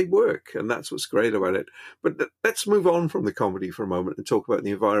jokes, and they work, and that's what's great about it. But let's move on from the comedy for a moment and talk about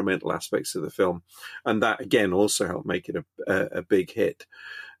the environmental aspects of the film. And that, again, also helped make it a big hit.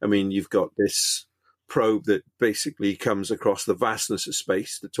 I mean, you've got this probe that basically comes across the vastness of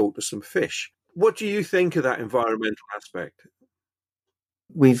space to talk to some fish. What do you think of that environmental aspect?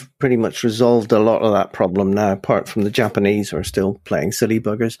 We've pretty much resolved a lot of that problem now, apart from the Japanese who are still playing silly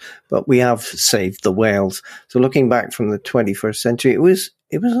buggers, but we have saved the whales. So looking back from the 21st century, it was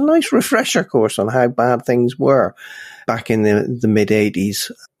a nice refresher course on how bad things were back in the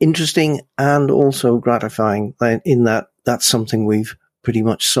mid-80s. Interesting and also gratifying in that that's something we've pretty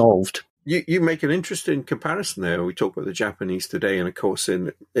much solved. You make an interesting comparison there. We talk about the Japanese today, and of course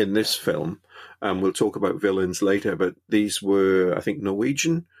in this film, we'll talk about villains later, but these were, I think,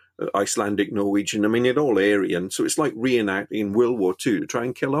 Norwegian, Icelandic Norwegian. I mean, they're all Aryan, so it's like reenacting World War II to try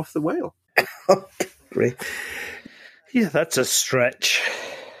and kill off the whale. Great. Yeah, that's a stretch.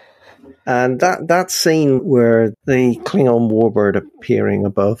 And that scene where the Klingon warbird appearing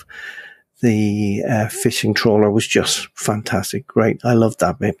above the fishing trawler was just fantastic. Great. I loved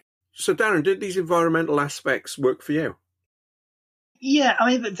that bit. So, Darren, did these environmental aspects work for you? Yeah, I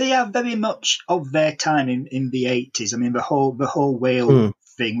mean, they are very much of their time in the 80s. I mean, the whole whale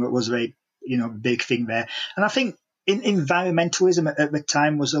thing was a very, big thing there. And I think environmentalism at the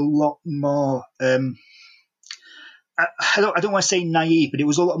time was a lot more, I don't want to say naive, but it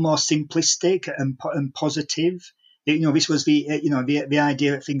was a lot more simplistic and positive. This was the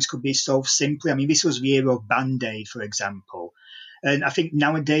idea that things could be solved simply. I mean, this was the era of Band-Aid, for example. And I think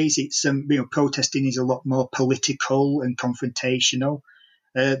nowadays it's protesting is a lot more political and confrontational.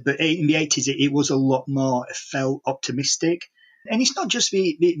 But in the 80s, it was a lot more felt optimistic. And it's not just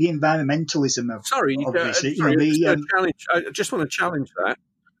the environmentalism of this. I just want to challenge that.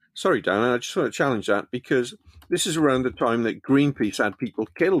 Sorry, Dan, I just want to challenge that because this is around the time that Greenpeace had people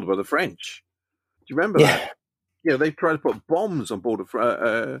killed by the French. Do you remember that? Yeah, they tried to put bombs on board of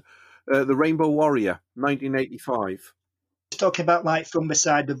the Rainbow Warrior, 1985. Talking about like from the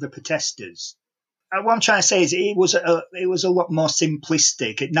side of the protesters. What I'm trying to say is it was a lot more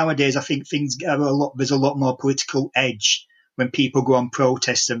simplistic. Nowadays, I think there's a lot more political edge when people go on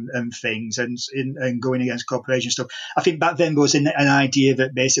protests and things and going against corporation stuff. I think back then there was an idea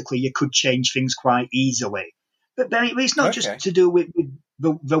that basically you could change things quite easily. But it's not just to do with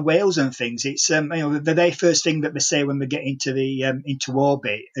the whales and things. It's the very first thing that they say when they get into the into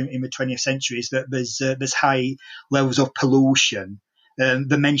orbit in the 20th century is that there's high levels of pollution.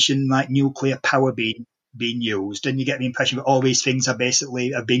 They mention like nuclear power being used, and you get the impression that all these things have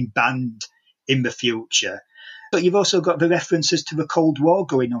been banned in the future. But you've also got the references to the Cold War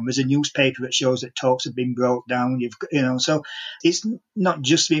going on. There's a newspaper that shows that talks have been brought down. So it's not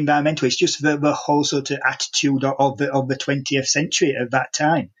just the environmental; it's just the whole sort of attitude of the 20th century at that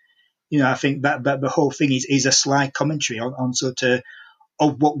time. I think that the whole thing is a sly commentary on sort of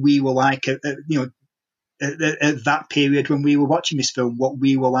what we were like at that period when we were watching this film, what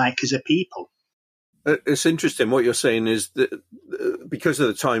we were like as a people. It's interesting. What you're saying is that because of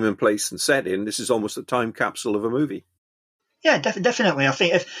the time and place and setting, this is almost a time capsule of a movie. Yeah, definitely. I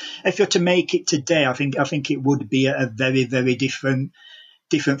think if you're to make it today, I think it would be a very, very different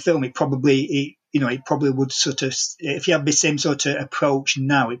film. It probably would sort of, if you have the same sort of approach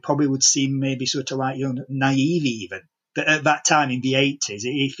now, it probably would seem maybe sort of like naive even. But at that time in the 80s,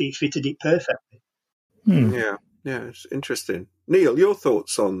 it fitted it perfectly. Yeah, it's interesting. Neil, your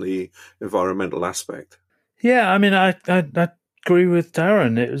thoughts on the environmental aspect? Yeah, I mean, I agree with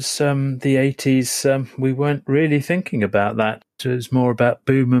Darren. It was the 80s. We weren't really thinking about that. It was more about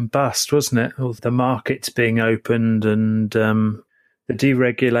boom and bust, wasn't it? All the markets being opened and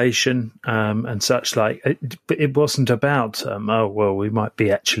deregulation and such like. It wasn't about we might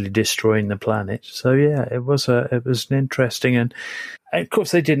be actually destroying the planet. So yeah, it was an interesting, and of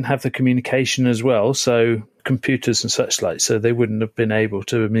course they didn't have the communication as well, so computers and such like. So they wouldn't have been able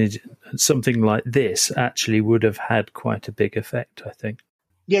to. I mean, something like this actually would have had quite a big effect, I think.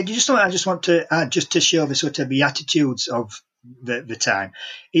 Yeah, I just want to add, just to show the sort of the attitudes of the time,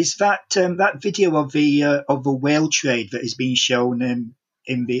 is that that video of the whale trade that is being shown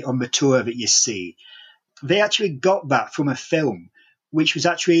on the tour that you see. They actually got that from a film which was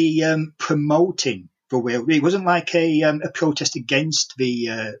actually promoting the whale. It wasn't like a protest against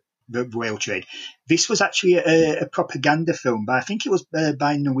the whale trade. This was actually a propaganda film, but I think it was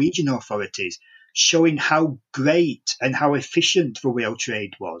by Norwegian authorities, showing how great and how efficient the whale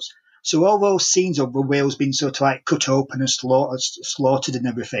trade was. So all those scenes of the whales being sort of like cut open and slaughtered and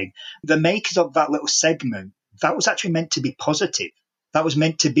everything, the makers of that little segment, that was actually meant to be positive. That was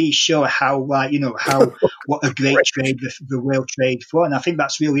meant to be show how what a great trade the whale trade for. And I think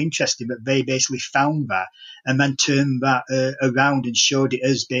that's really interesting that they basically found that and then turned that around and showed it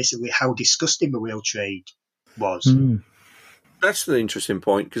as basically how disgusting the whale trade was. Mm. That's the interesting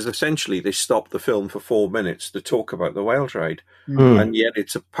point, because essentially they stopped the film for 4 minutes to talk about the whale trade. Mm. And yet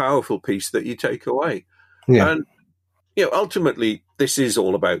it's a powerful piece that you take away. Yeah. And, ultimately this is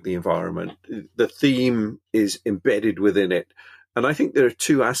all about the environment. The theme is embedded within it. And I think there are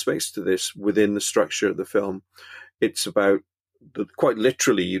two aspects to this within the structure of the film. It's about, quite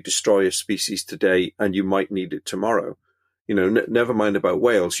literally, you destroy a species today and you might need it tomorrow. Never mind about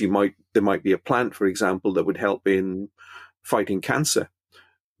whales. There might be a plant, for example, that would help in fighting cancer.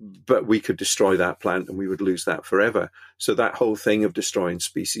 But we could destroy that plant and we would lose that forever. So that whole thing of destroying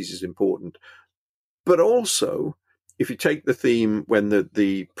species is important. But also, if you take the theme when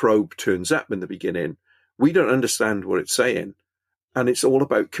the probe turns up in the beginning, we don't understand what it's saying. And it's all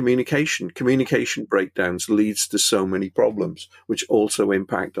about communication. Communication breakdowns leads to so many problems, which also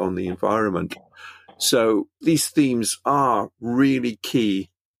impact on the environment. So these themes are really key,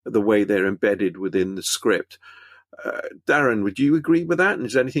 the way they're embedded within the script. Darren, would you agree with that? And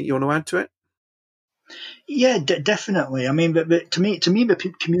is there anything you want to add to it? Yeah, definitely. I mean, but to me,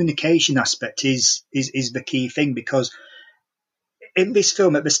 the communication aspect is the key thing, because in this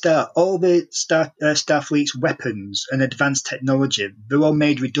film, at the start, all the Starfleet's weapons and advanced technology, they're all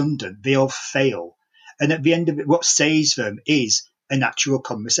made redundant. They all fail. And at the end of it, what saves them is an actual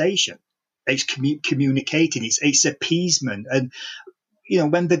conversation. It's communicating. It's appeasement. And,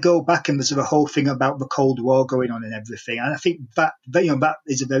 when they go back and there's a whole thing about the Cold War going on and everything, and I think that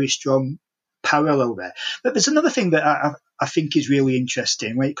is a very strong parallel there. But there's another thing that I think is really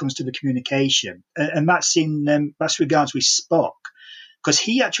interesting when it comes to the communication, and that's regards with Spock. Because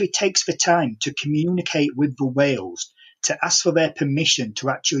he actually takes the time to communicate with the whales, to ask for their permission to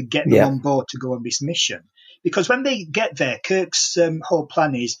actually get them on board to go on this mission. Because when they get there, Kirk's whole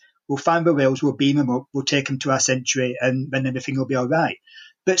plan is, we'll find the whales, we'll beam them up, we'll take them to our century, and then everything will be all right.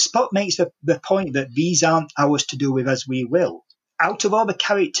 But Spock makes the point that these aren't ours to do with as we will. Out of all the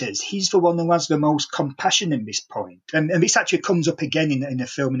characters, he's the one who has the most compassion in this point. And this actually comes up again in the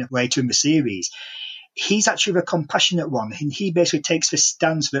film later in the series. He's actually the compassionate one, and he basically takes the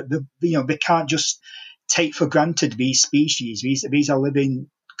stance that they can't just take for granted these species. These are living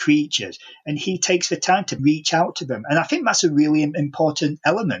creatures, and he takes the time to reach out to them. And I think that's a really important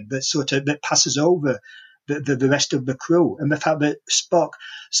element that passes over the rest of the crew, and the fact that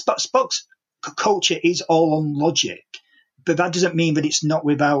Spock's culture is all on logic, but that doesn't mean that it's not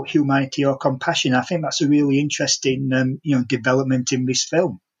without humanity or compassion. I think that's a really interesting development in this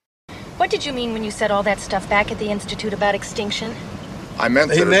film. What did you mean when you said all that stuff back at the Institute about extinction? I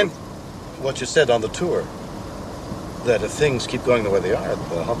meant He meant what you said on the tour. That if things keep going the way they are,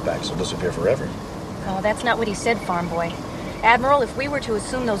 the humpbacks will disappear forever. Oh, that's not what he said, farm boy. Admiral, if we were to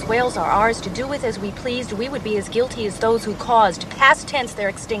assume those whales are ours to do with as we pleased, we would be as guilty as those who caused, past tense, their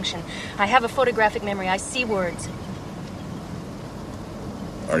extinction. I have a photographic memory. I see words.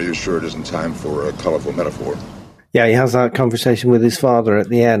 Are you sure it isn't time for a colorful metaphor? Yeah, he has that conversation with his father at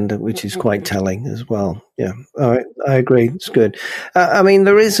the end, which is quite telling as well. Yeah, all right, I agree. It's good. I mean,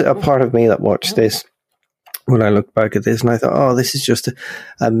 there is a part of me that watched this when I look back at this, and I thought, this is just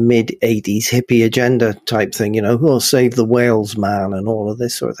a mid-'80s hippie agenda type thing, save the whales, man, and all of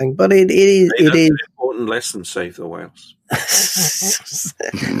this sort of thing. But it is an important lesson, save the whales.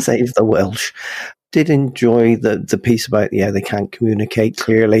 Save the Welsh. Did enjoy the piece about they can't communicate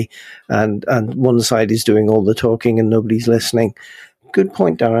clearly, and one side is doing all the talking and nobody's listening. Good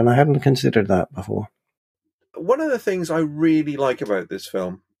point, Darren. I hadn't considered that before. One of the things I really like about this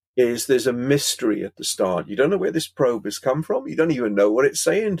film is there's a mystery at the start. You don't know where this probe has come from. You don't even know what it's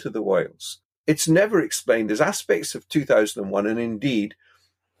saying to the whales. It's never explained. There's aspects of 2001, and indeed,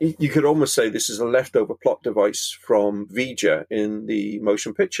 you could almost say this is a leftover plot device from Vija in the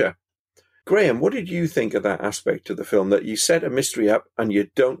motion picture. Graham, what did you think of that aspect of the film, that you set a mystery up and you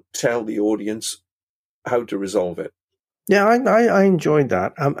don't tell the audience how to resolve it? Yeah, I enjoyed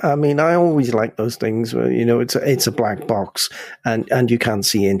that. I mean, I always like those things where, it's a black box and you can't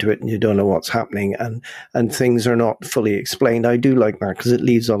see into it and you don't know what's happening and things are not fully explained. I do like that because it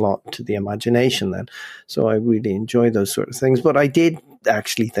leaves a lot to the imagination then. So I really enjoy those sort of things. But I did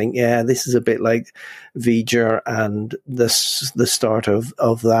actually think, this is a bit like V'ger and the start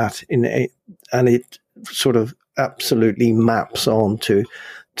of that and it sort of absolutely maps on to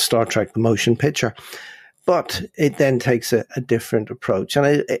Star Trek the motion picture. But it then takes a different approach.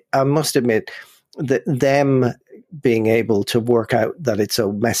 And I must admit that them being able to work out that it's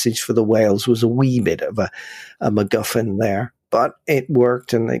a message for the whales was a wee bit of a MacGuffin there. But it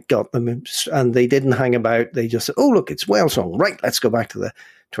worked and it got them. And they didn't hang about. They just said, oh, look, it's whale song. Right, let's go back to the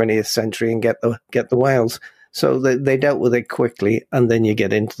 20th century and get the whales. So they dealt with it quickly. And then you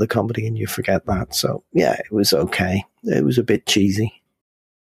get into the comedy and you forget that. So, yeah, it was okay. It was a bit cheesy.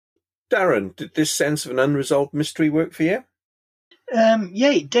 Darren, did this sense of an unresolved mystery work for you?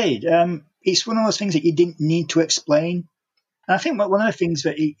 Yeah, it did. It's one of those things that you didn't need to explain. And I think one of the things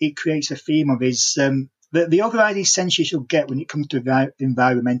that it creates a theme of is the overriding sense you should get when it comes to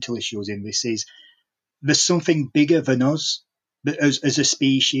environmental issues in this is there's something bigger than us as a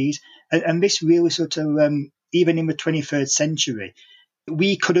species. And this really sort of, even in the 23rd century,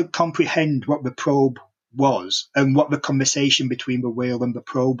 we couldn't comprehend what the probe was and what the conversation between the whale and the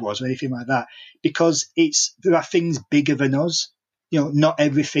probe was or anything like that, because there are things bigger than us. Not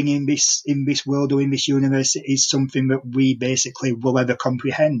everything in this world or in this universe is something that we basically will ever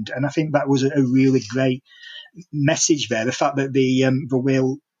comprehend. And I think that was a really great message there. The fact that the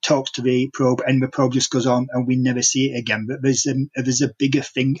whale talks to the probe and the probe just goes on and we never see it again. But there's a bigger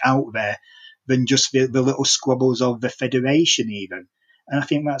thing out there than just the little squabbles of the Federation even. And I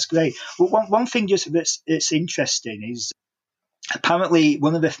think that's great. But one thing that's interesting is apparently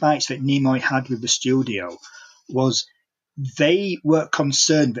one of the fights that Nimoy had with the studio was they were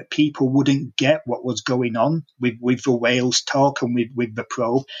concerned that people wouldn't get what was going on with the whales talk and with the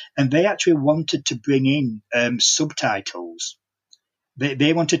probe. And they actually wanted to bring in subtitles.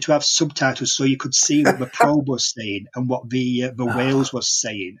 They wanted to have subtitles so you could see what the probe was saying and what the whales was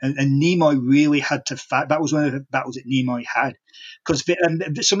saying. And Nimoy really had to fight. That was one of the battles that Nimoy had. Because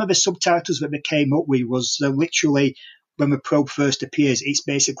some of the subtitles that they came up with was literally when the probe first appears, it's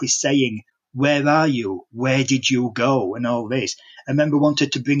basically saying, where are you? Where did you go? And all this. And then they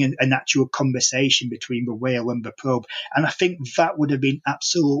wanted to bring in an actual conversation between the whale and the probe. And I think that would have been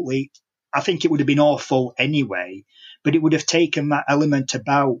it would have been awful anyway. But it would have taken that element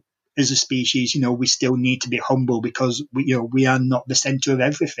about, as a species, we still need to be humble because we are not the center of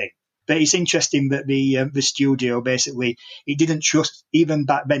everything. But it's interesting that the studio basically, it didn't trust, even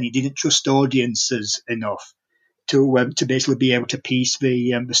back then, it didn't trust audiences enough to basically be able to piece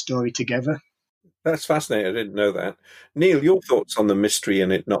the story together. That's fascinating. I didn't know that. Neil, your thoughts on the mystery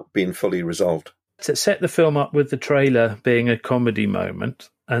and it not being fully resolved? To set the film up with the trailer being a comedy moment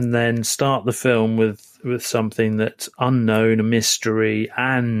and then start the film with something that's unknown, a mystery,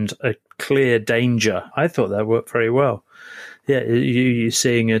 and a clear danger. I thought that worked very well. Yeah, you're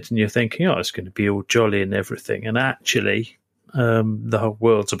seeing it and you're thinking, oh, it's going to be all jolly and everything. And actually, the whole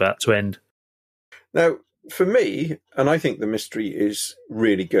world's about to end. Now, for me, and I think the mystery is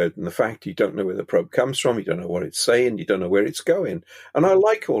really good, and the fact you don't know where the probe comes from, you don't know what it's saying, you don't know where it's going. And I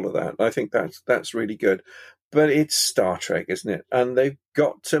like all of that. I think that's really good. But it's Star Trek, isn't it? And they've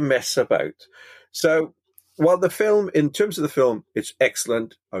got to mess about. So while the film, in terms of the film, it's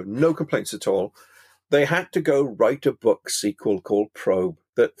excellent, I have no complaints at all, they had to go write a book sequel called Probe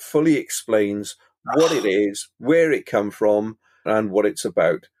that fully explains what it is, where it come from, and what it's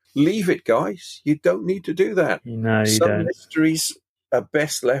about. Leave it, guys. You don't need to do that. No, you Some don't. mysteries are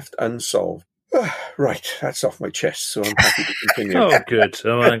best left unsolved. Right, that's off my chest, so I'm happy to continue. Oh, good.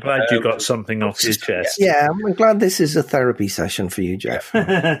 Oh, I'm glad you got something off your chest. Yeah, I'm glad this is a therapy session for you, Jeff. So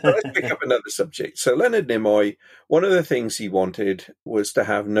let's pick up another subject. So Leonard Nimoy, one of the things he wanted was to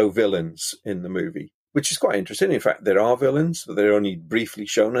have no villains in the movie, which is quite interesting. In fact, there are villains, but they're only briefly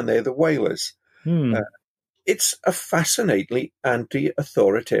shown, and they're the whalers. It's a fascinatingly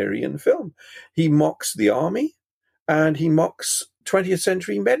anti-authoritarian film. He mocks the army, and he mocks 20th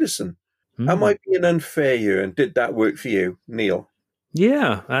century medicine. Am I being unfair here? And did that work for you, Neil?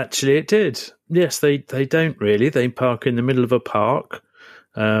 Yeah, actually it did. Yes, they don't really. They park in the middle of a park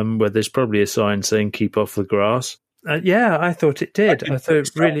where there's probably a sign saying "keep off the grass." Yeah, I thought it did. I thought it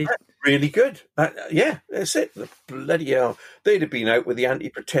really good. Yeah, that's it. Bloody hell. They'd have been out with the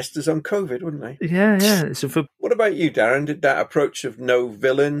anti-protesters on COVID, wouldn't they? Yeah. What about you, Darren? Did that approach of no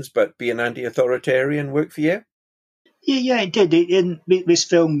villains but be an anti-authoritarian work for you? Yeah, it did. This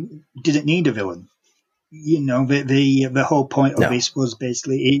film didn't need a villain. The whole point of this was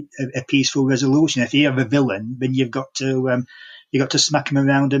basically a peaceful resolution. If you have a villain, then you've got to smack him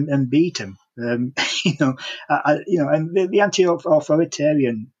around and beat him. And the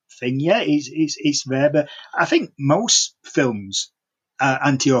anti-authoritarian thing, it's there. But I think most films are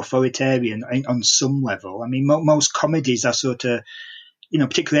anti-authoritarian on some level. I mean, most comedies are sort of,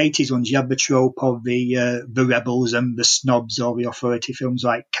 particularly 80s ones, you have the trope of the rebels and the snobs, or the authority films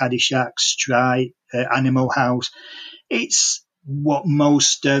like Caddyshack, Strike, Animal House. It's what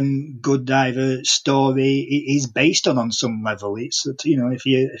most good diver story is based on some level. It's, if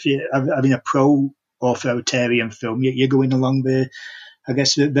you're having a pro-authoritarian film, you're going along the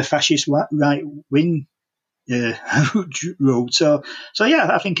fascist right wing road. So yeah,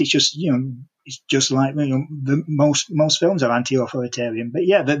 I think it's just, it's just like, most films are anti-authoritarian. But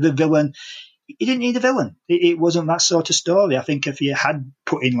yeah, the villain, you didn't need a villain. It wasn't that sort of story. I think if you had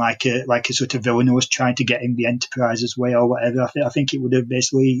put in like a sort of villain who was trying to get in the Enterprise's way or whatever, I think it would have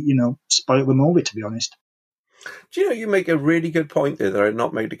basically, spoiled the movie, to be honest. Do you make a really good point there that I've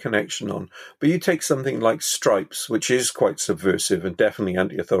not made a connection on, but you take something like Stripes, which is quite subversive and definitely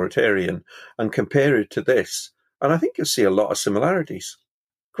anti-authoritarian, and compare it to this, and I think you'll see a lot of similarities.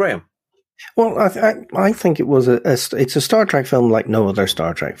 Graham? Well, I think it was it's a Star Trek film like no other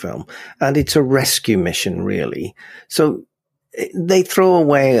Star Trek film, and it's a rescue mission, really. So they throw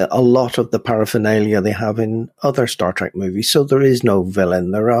away a lot of the paraphernalia they have in other Star Trek movies. So there is no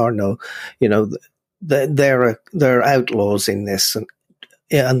villain. There are no, they're outlaws in this,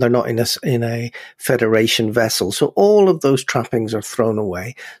 and they're not in a Federation vessel. So all of those trappings are thrown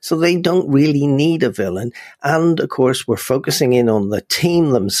away. So they don't really need a villain. And of course, we're focusing in on the team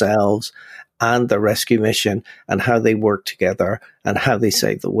themselves and the rescue mission and how they work together and how they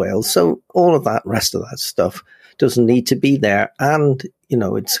save the whales. So all of that, rest of that stuff doesn't need to be there. And,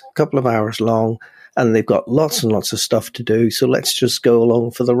 it's a couple of hours long and they've got lots and lots of stuff to do. So let's just go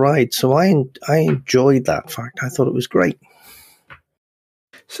along for the ride. So I enjoyed that fact. I thought it was great.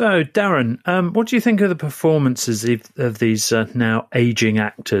 So, Darren, what do you think of the performances of these now aging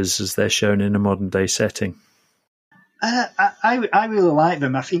actors as they're shown in a modern-day setting? I really like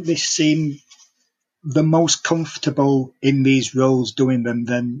them. I think they seem the most comfortable in these roles doing them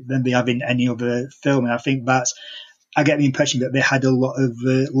than they have in any other film. And I think I get the impression that they had a lot of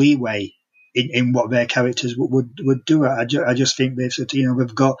leeway in what their characters would do. I just think they've sort of,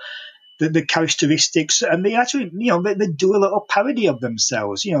 they've got the characteristics, and they actually, they do a little parody of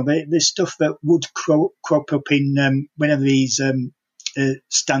themselves. There's stuff that would crop up in whenever these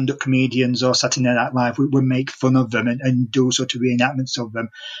stand-up comedians or Saturday Night Live would make fun of them and do sort of reenactments of them.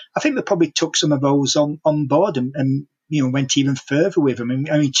 I think they probably took some of those on board and went even further with them.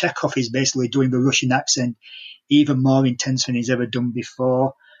 I mean, Chekhov is basically doing the Russian accent even more intense than he's ever done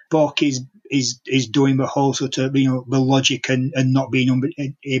before. Bork is doing the whole sort of, the logic and not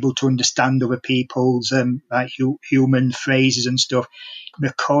being able to understand other people's human phrases and stuff.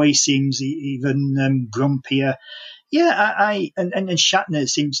 McCoy seems even grumpier. Yeah, and Shatner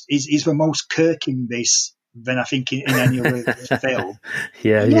is the most Kirk in this than I think in any other film.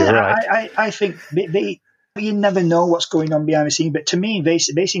 Yeah, you're right. I think you never know what's going on behind the scene, but to me, they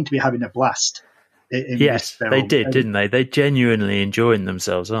seem to be having a blast. Yes, they did, didn't they? They're genuinely enjoying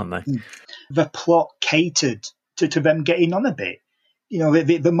themselves, aren't they? The plot catered to them getting on a bit.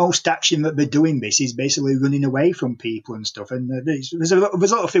 The most action that they're doing this is basically running away from people and stuff. And there's a lot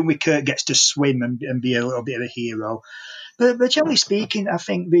of thing where Kirk gets to swim and be a little bit of a hero. But generally speaking, I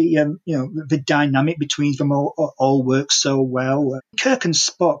think the dynamic between them all works so well. Kirk and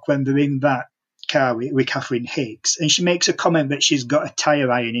Spock, when they're in that car with Catherine Hicks, and she makes a comment that she's got a tire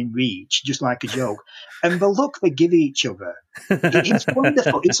iron in reach, just like a joke, and the look they give each other, it's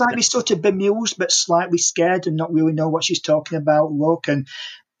wonderful. It's like this sort of bemused but slightly scared and not really know what she's talking about look, and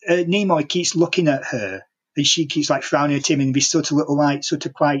Nimoy keeps looking at her and she keeps like frowning at him and this sort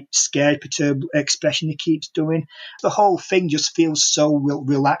of quite scared, perturbed expression he keeps doing. The whole thing just feels so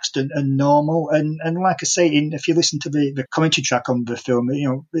relaxed and normal. And like I say, if you listen to the commentary track on the film,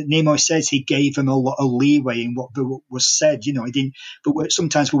 Nimoy says he gave them a lot of leeway in what was said. He didn't. But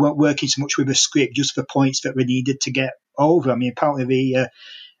sometimes we weren't working so much with the script, just for points that we needed to get over. I mean, apparently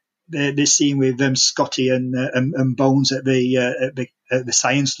the scene with Scotty and Bones at the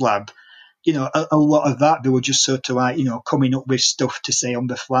science lab. a lot of that, they were just sort of like, coming up with stuff to say on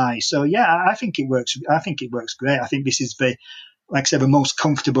the fly. So yeah, I think it works. I think it works great. I think this is like I said, the most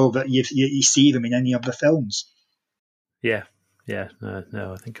comfortable that you see them in any of the films. Yeah.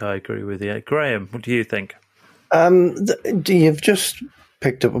 No, I think I agree with you. Graham, what do you think? You've just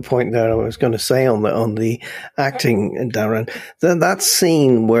picked up a point there I was going to say on the acting, Darren. That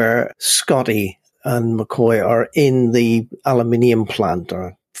scene where Scotty and McCoy are in the aluminium plant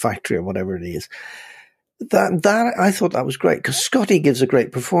or factory or whatever it is. That I thought that was great because Scotty gives a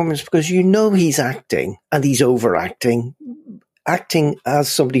great performance because he's acting and he's overacting, acting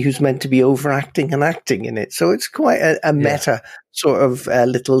as somebody who's meant to be overacting and acting in it. So it's quite a meta sort of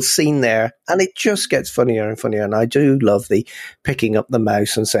little scene there, and it just gets funnier and funnier. And I do love the picking up the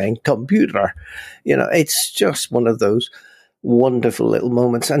mouse and saying "computer." It's just one of those wonderful little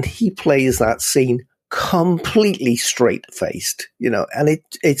moments, and he plays that scene completely straight-faced, and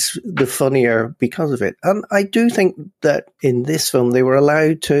it's the funnier because of it. And I do think that in this film they were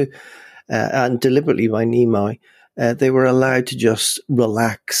allowed to, and deliberately by Nimoy, they were allowed to just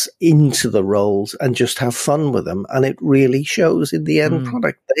relax into the roles and just have fun with them. And it really shows in the end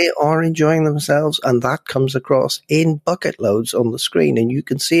product. They are enjoying themselves, and that comes across in bucket loads on the screen, and you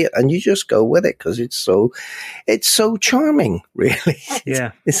can see it, and you just go with it because it's so charming, really.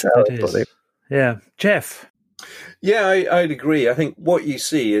 Yeah, it's how I put it. Yeah. Jeff? Yeah, I'd agree. I think what you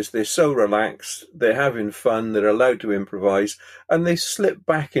see is they're so relaxed, they're having fun, they're allowed to improvise, and they slip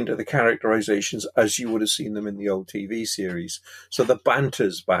back into the characterizations as you would have seen them in the old TV series. So the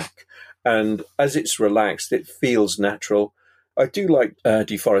banter's back, and as it's relaxed, it feels natural. I do like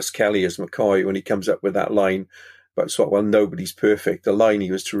DeForest Kelley as McCoy when he comes up with that line about nobody's perfect, a line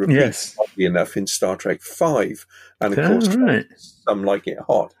he was to repeat oddly enough in Star Trek V, and of course, Some Like It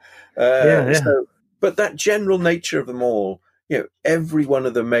Hot. But that general nature of them all, every one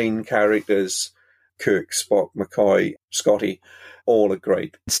of the main characters, Kirk, Spock, McCoy, Scotty, all are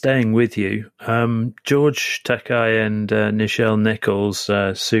great. Staying with you, George Takei and Nichelle Nichols,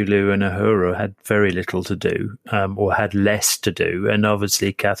 Sulu and Uhura had very little to do, or had less to do, and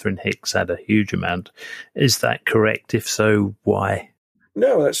obviously Catherine Hicks had a huge amount. Is that correct? If so, why?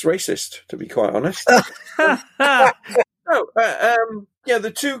 No, that's racist, to be quite honest. The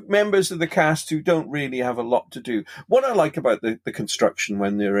two members of the cast who don't really have a lot to do. What I like about the construction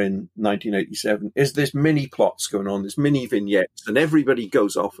when they're in 1987 is there's mini plots going on, there's mini vignettes, and everybody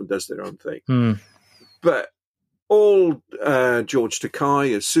goes off and does their own thing. But all George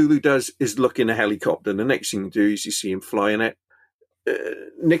Takei, as Sulu does, is look in a helicopter, and the next thing you do is you see him flying it.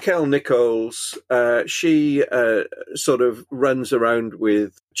 Nichelle Nichols, she sort of runs around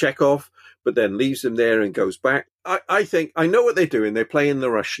with Chekhov, but then leaves him there and goes back. I think I know what they're doing. They're playing the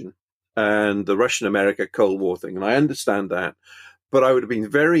Russian and the Russian-America Cold War thing, and I understand that. But I would have been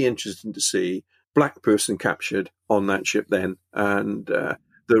very interested to see black person captured on that ship then, and the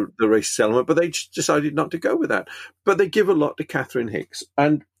racist element. But they decided not to go with that. But they give a lot to Catherine Hicks,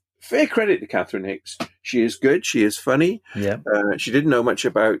 and fair credit to Catherine Hicks. She is good. She is funny. Yeah. She didn't know much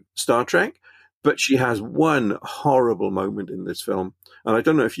about Star Trek, but she has one horrible moment in this film. And I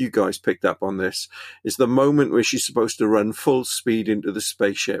don't know if you guys picked up on this. It's the moment where she's supposed to run full speed into the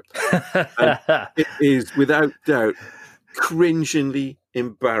spaceship. And it is, without doubt, cringingly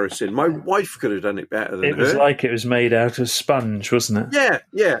embarrassing. My wife could have done it better than her. It was like it was made out of sponge, wasn't it?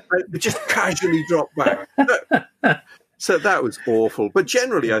 Yeah. It just casually dropped back. So that was awful. But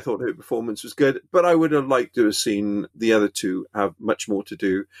generally, I thought her performance was good. But I would have liked to have seen the other two have much more to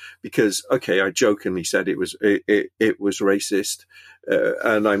do because, okay, I jokingly said it was racist.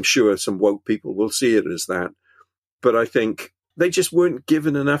 And I'm sure some woke people will see it as that. But I think they just weren't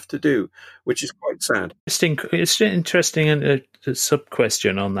given enough to do, which is quite sad. It's interesting and a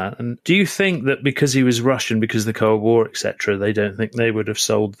sub-question on that. And do you think that because he was Russian, because of the Cold War, etc., they don't think they would have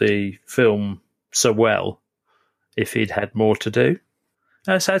sold the film so well if he'd had more to do?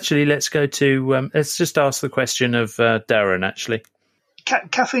 Let's go to, let's just ask the question of Darren, actually.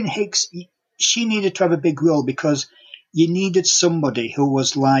 Catherine Hicks, she needed to have a big role because you needed somebody who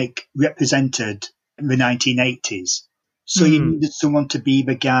was represented in the 1980s. So you needed someone to be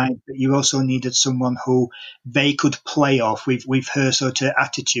the guy, but you also needed someone who they could play off with her sort of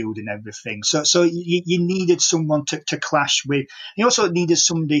attitude and everything. So you needed someone to clash with. You also needed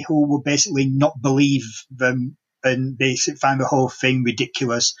somebody who would basically not believe them and basically find the whole thing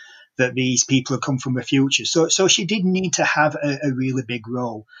ridiculous that these people have come from the future. So she did need to have a really big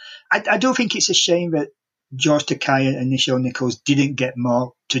role. I don't think it's a shame that George Takei and Nichelle Nichols didn't get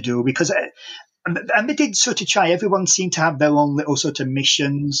more to do because, and they did sort of try. Everyone seemed to have their own little sort of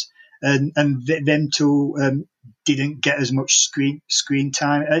missions and them to didn't get as much screen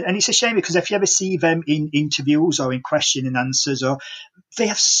time. And it's a shame because if you ever see them in interviews or in question and answers, or they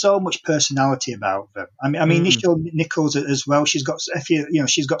have so much personality about them. I mean, Nichelle Nichols as well. She's got,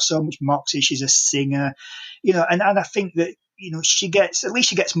 she's got so much moxie. She's a singer, and I think that, she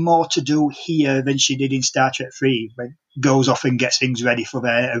gets more to do here than she did in Star Trek 3, when goes off and gets things ready for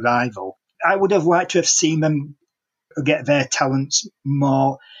their arrival. I would have liked to have seen them get their talents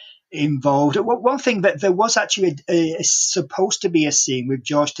more involved. One thing, that there was actually supposed to be a scene with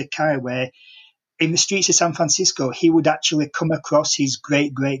George Takei where in the streets of San Francisco he would actually come across his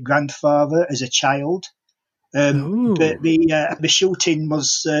great-great-grandfather as a child. The shooting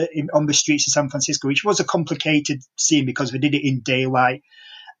was on the streets of San Francisco, which was a complicated scene because they did it in daylight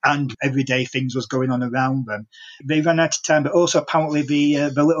and everyday things was going on around them. They ran out of time, but also apparently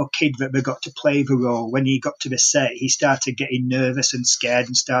the little kid that they got to play the role, when he got to the set, he started getting nervous and scared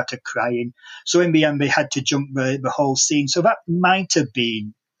and started crying. So in the end, they had to jump the whole scene. So that might have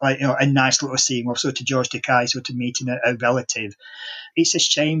been a nice little scene, or sort of George Takei sort of meeting a relative. It's a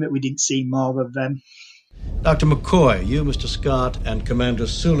shame that we didn't see more of them. Dr. McCoy, you, Mr. Scott, and Commander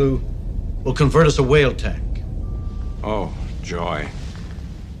Sulu will convert us a whale tank. Oh, joy.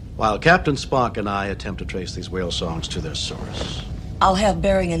 While Captain Spock and I attempt to trace these whale songs to their source. I'll have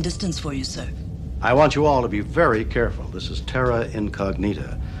bearing and distance for you, sir. I want you all to be very careful. This is terra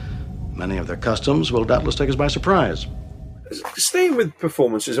incognita. Many of their customs will doubtless take us by surprise. Staying with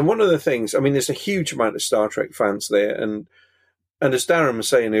performances, and one of the things, there's a huge amount of Star Trek fans there, and as Darren was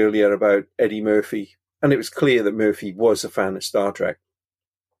saying earlier about Eddie Murphy, and it was clear that Murphy was a fan of Star Trek.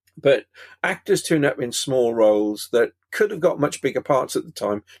 But actors turn up in small roles that could have got much bigger parts at the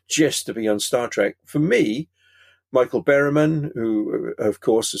time just to be on Star Trek. For me, Michael Berryman, who, of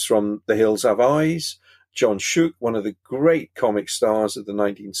course, is from The Hills Have Eyes, John Schuck, one of the great comic stars of the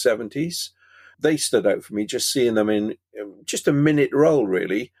 1970s, they stood out for me, just seeing them in just a minute role,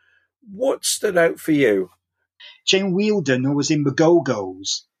 really. What stood out for you? Jane Wielden, who was in The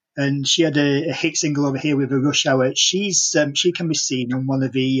Go-Go's, and she had a hit single over here with a Rush Hour. She can be seen on one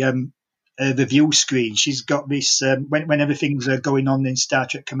of the view screen. She's got this when everything's going on in Star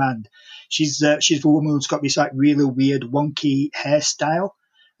Trek Command. She's the woman who's got this really weird wonky hairstyle.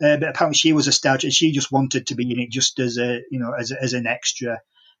 But apparently she was a Star Trek. She just wanted to be in it just as as an extra.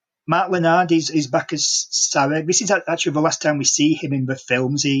 Mark Lenard is back as Sarek. This is actually the last time we see him in the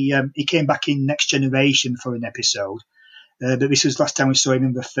films. He came back in Next Generation for an episode. But this was the last time we saw him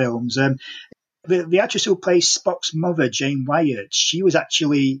in the films. The actress who plays Spock's mother, Jane Wyatt, she was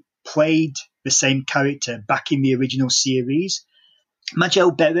actually played the same character back in the original series. Majel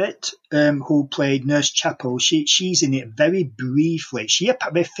Barrett, who played Nurse Chapel, she's in it very briefly.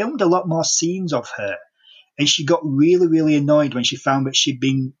 They filmed a lot more scenes of her, and she got really, really annoyed when she found that she'd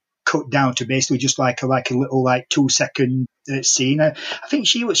been cut down to basically just like a little 2-second scene. I think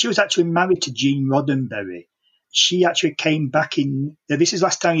she was actually married to Gene Roddenberry. She actually came back in. This is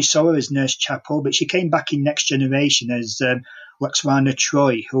last time you saw her as Nurse Chapel, but she came back in Next Generation as Lwaxana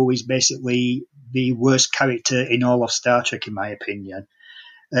Troi, who is basically the worst character in all of Star Trek, in my opinion.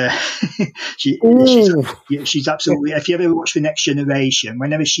 She's absolutely. If you ever watch The Next Generation,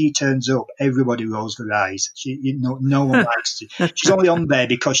 whenever she turns up, everybody rolls their eyes. No one likes it. She's only on there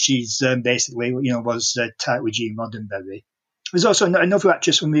because she's basically was tight with Gene Roddenberry. There's also another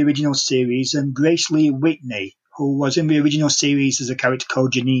actress from the original series, Grace Lee Whitney, who was in the original series as a character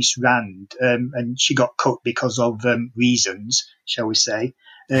called Janice Rand, and she got cut because of reasons, shall we say.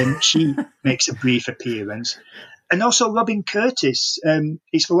 She makes a brief appearance. And also Robin Curtis,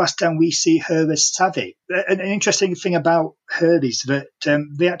 it's the last time we see her as Savvy. An interesting thing about her is that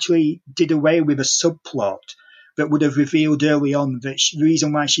they actually did away with a subplot that would have revealed early on that the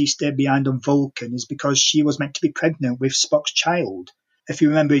reason why she stayed behind on Vulcan is because she was meant to be pregnant with Spock's child. If you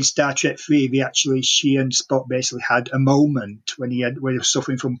remember in Star Trek 3, she and Spock basically had a moment when he was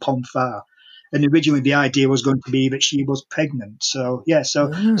suffering from Pomfar. And originally the idea was going to be that she was pregnant. So they're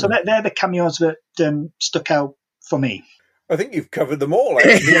the cameos that stuck out for me. I think you've covered them all.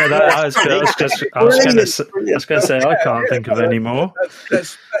 Actually. Yeah, I was going to say I can't think of any more.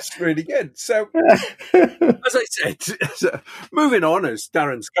 That's really good. So, as I said, moving on, as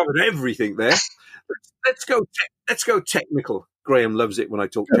Darren's covered everything there, let's go technical. Graham loves it when I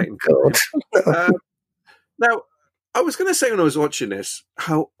talk technical. Now, I was going to say when I was watching this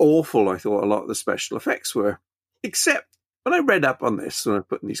how awful I thought a lot of the special effects were, except when I read up on this and I'm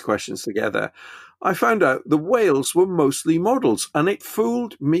putting these questions together, I found out the whales were mostly models, and it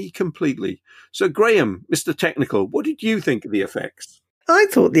fooled me completely. So, Graham, Mr. Technical, what did you think of the effects? I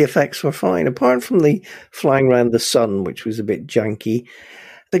thought the effects were fine, apart from the flying around the sun, which was a bit janky.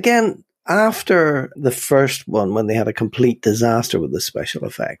 Again, after the first one, when they had a complete disaster with the special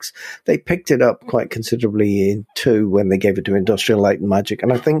effects, they picked it up quite considerably in 2 when they gave it to Industrial Light and Magic.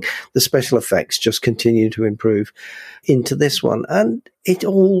 And I think the special effects just continued to improve into this one. And it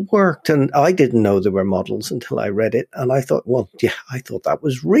all worked. And I didn't know there were models until I read it. And I thought, well, yeah, I thought that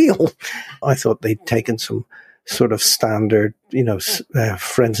was real. I thought they'd taken some sort of standard,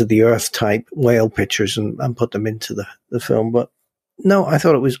 Friends of the Earth type whale pictures and put them into the film. But no, I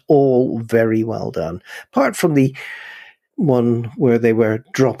thought it was all very well done. Apart from the one where they were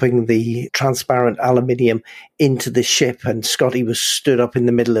dropping the transparent aluminium into the ship and Scotty was stood up in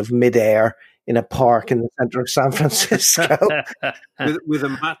the middle of midair in a park in the center of San Francisco. with a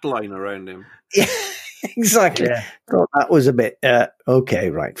mat line around him. Yeah, exactly. Yeah. Thought that was a bit, okay,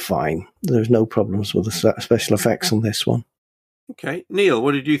 right, fine. There's no problems with the special effects on this one. Okay. Neil,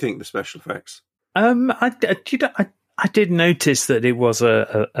 what did you think of the special effects? I did notice that it was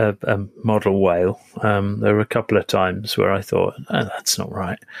a model whale. There were a couple of times where I thought, oh, that's not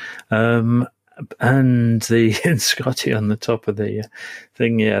right. And the Scotty on the top of the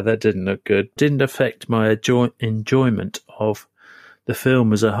thing, yeah, that didn't look good. Didn't affect my enjoyment of the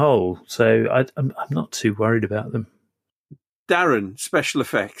film as a whole. So I'm not too worried about them. Darren, special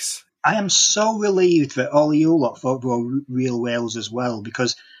effects. I am so relieved that all you lot thought they were real whales as well,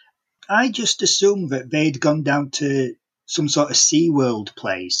 because I just assumed that they'd gone down to some sort of SeaWorld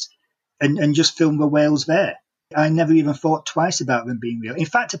place and just filmed the whales there. I never even thought twice about them being real. In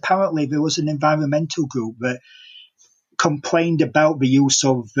fact, apparently there was an environmental group that complained about the use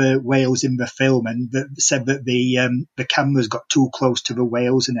of whales in the film and that said that the cameras got too close to the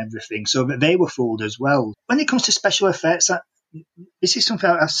whales and everything, so that they were fooled as well. When it comes to special effects, this is something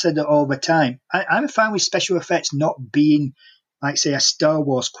I've said all the time. I'm fine with special effects not being, like, say, a Star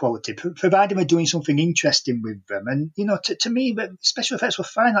Wars quality, providing we're doing something interesting with them. And, to me, the special effects were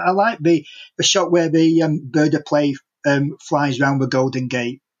fine. I like the shot where the bird of prey flies around the Golden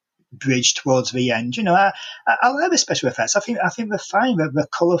Gate Bridge towards the end. I like the special effects. I think they're fine. They're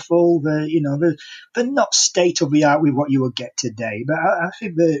colourful. They're not state of the art with what you would get today. But I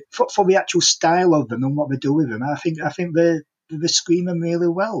think for the actual style of them and what they do with them, I think they scream them really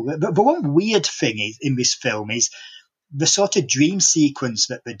well. But the one weird thing in this film is the sort of dream sequence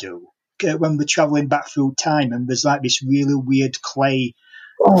that they do when we're travelling back through time, and there's like this really weird clay.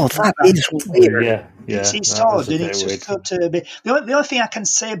 Oh, that is weird. Yeah. It's odd, and it's just sort of a bit. The only thing I can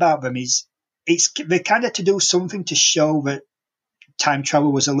say about them is they kind of to do something to show that time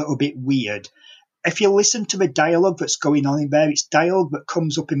travel was a little bit weird. If you listen to the dialogue that's going on in there, it's dialogue that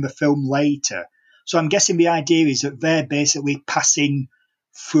comes up in the film later. So I'm guessing the idea is that they're basically passing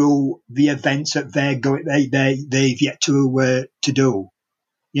through the events that they've yet to do,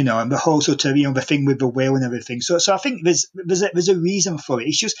 and the whole sort of the thing with the whale and everything. So I think there's a reason for it.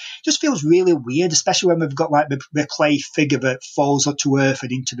 It just feels really weird, especially when we've got like the clay figure that falls to earth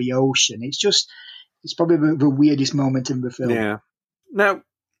and into the ocean. It's probably the weirdest moment in the film. Yeah. Now,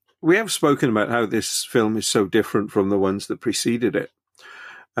 we have spoken about how this film is so different from the ones that preceded it,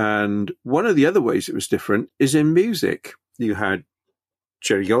 and one of the other ways it was different is in music. You had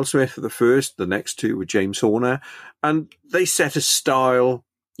Jerry Goldsmith for the first, the next two were James Horner, and they set a style,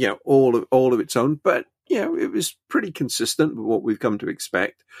 all of its own, but, it was pretty consistent with what we've come to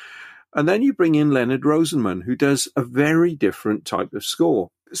expect. And then you bring in Leonard Rosenman, who does a very different type of score.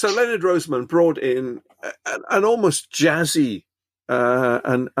 So Leonard Rosenman brought in an almost jazzy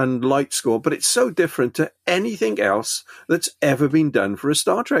and light score, but it's so different to anything else that's ever been done for a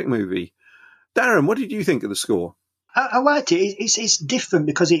Star Trek movie. Darren, what did you think of the score? I liked it. It's different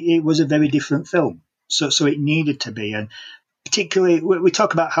because it was a very different film, so it needed to be. And particularly, we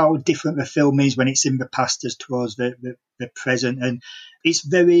talk about how different the film is when it's in the past as towards the present, and it's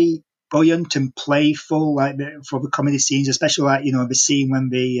very buoyant and playful, like for the comedy scenes, especially like the scene when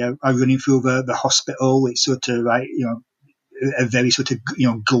they are running through the hospital. It's sort of like a very sort of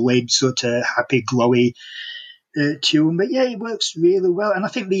glib, sort of happy, glowy tune. But yeah, it works really well, and I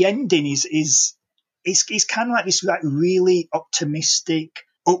think the ending is. It's kind of like this like really optimistic,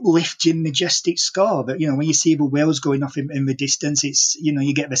 uplifting, majestic score that, when you see the whales going off in the distance, it's,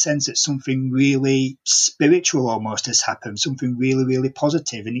 you get the sense that something really spiritual almost has happened, something really, really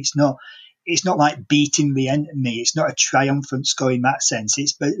positive. And it's not like beating the enemy. It's not a triumphant score in that sense.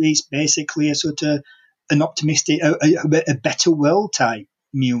 It's basically a sort of an optimistic, a better world type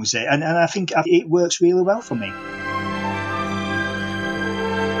music. And I think it works really well for me.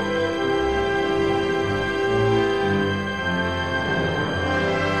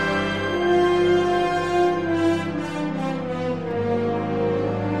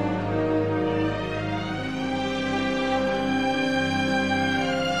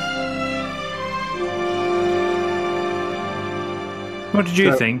 What did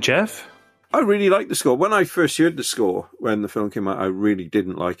you think, Jeff? I really liked the score. When I first heard the score, when the film came out, I really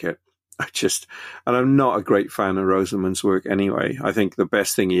didn't like it. And I'm not a great fan of Rosenman's work anyway. I think the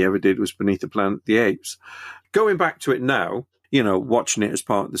best thing he ever did was Beneath the Planet of the Apes. Going back to it now, watching it as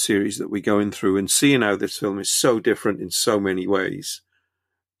part of the series that we're going through and seeing how this film is so different in so many ways,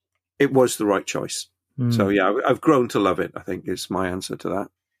 it was the right choice. So, yeah, I've grown to love it, I think, is my answer to that.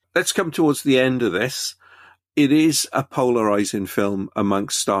 Let's come towards the end of this. It is a polarizing film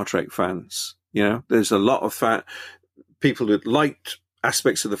amongst Star Trek fans. There's a lot of people that liked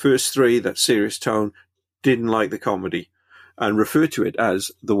aspects of the first three, that serious tone, didn't like the comedy and refer to it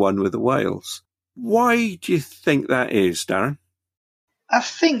as the one with the whales. Why do you think that is, Darren? I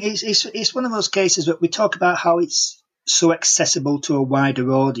think it's one of those cases that we talk about how it's so accessible to a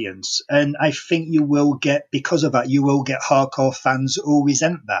wider audience. And I think because of that, you will get hardcore fans who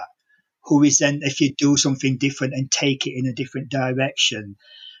resent that, who resent if you do something different and take it in a different direction.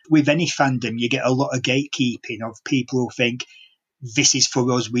 With any fandom, you get a lot of gatekeeping of people who think, this is for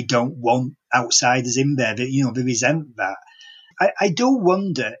us, we don't want outsiders in there. They resent that. I do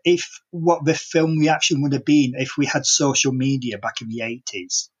wonder what the film reaction would have been if we had social media back in the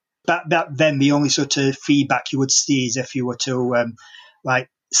 80s. Back then, the only sort of feedback you would see is if you were to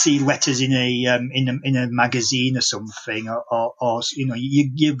see letters in a magazine or something, or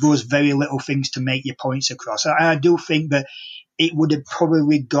you give those very little things to make your points across. I do think that it would have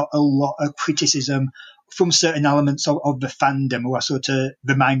probably got a lot of criticism from certain elements of the fandom who are sort of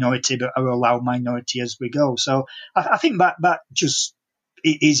the minority, but are allowed minority as we go. So I think that just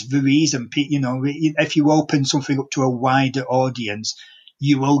is the reason. If you open something up to a wider audience,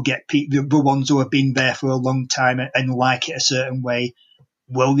 you will get people, the ones who have been there for a long time and like it a certain way,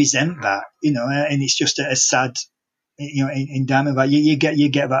 will resent that. And it's just a sad. In Diamondback, you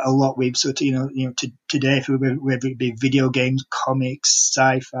get that a lot with sort of today, whether it be video games, comics,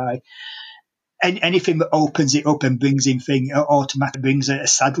 sci-fi. And anything that opens it up and brings in things automatically brings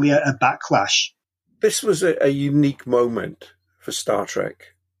sadly a backlash. This was a unique moment for Star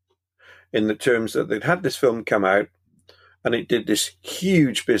Trek in the terms that they'd had this film come out and it did this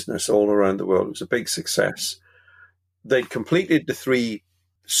huge business all around the world. It was a big success. They'd completed the 3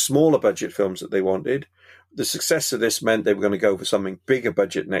 smaller budget films that they wanted. The success of this meant they were going to go for something bigger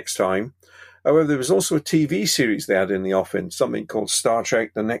budget next time. However, there was also a TV series they had in the offing, something called Star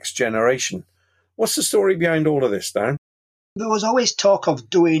Trek The Next Generation. What's the story behind all of this, Dan? There was always talk of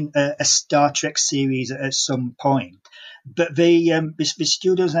doing a Star Trek series at some point, but the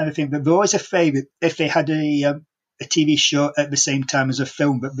studios and everything, but they're always afraid that if they had a TV show at the same time as a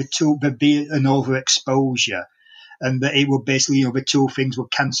film, but there'd be an overexposure, and that it would basically, the two things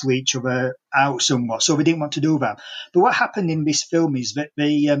would cancel each other out somewhat. So they didn't want to do that. But what happened in this film is that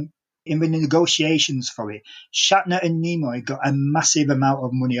in the negotiations for it, Shatner and Nimoy got a massive amount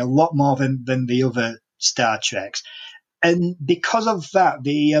of money, a lot more than the other Star Treks. And because of that,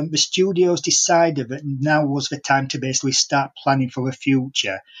 the studios decided that now was the time to basically start planning for the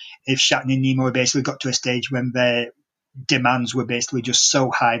future. If Shatner and Nimoy basically got to a stage when their demands were basically just so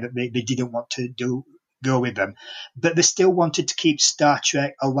high that they didn't want to go with them. But they still wanted to keep Star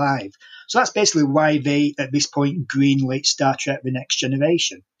Trek alive. So that's basically why they, at this point, greenlit Star Trek The Next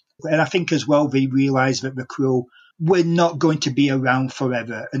Generation. And I think as well, they realised that the crew were not going to be around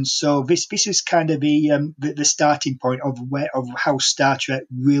forever. And so this is kind of the starting point of how Star Trek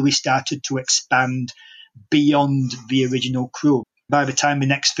really started to expand beyond the original crew. By the time the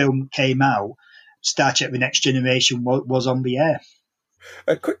next film came out, Star Trek The Next Generation was on the air.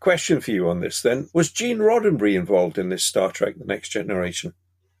 A quick question for you on this then. Was Gene Roddenberry involved in this Star Trek The Next Generation?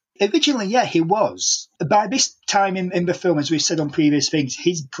 Originally, yeah, he was. By this time in the film, as we've said on previous things,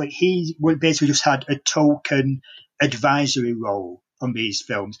 he basically just had a token advisory role on these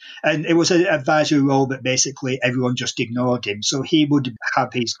films. And it was an advisory role that basically everyone just ignored him. So he would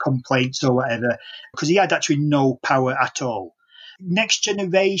have his complaints or whatever, because he had actually no power at all. Next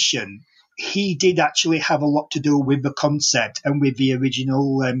Generation, he did actually have a lot to do with the concept and with the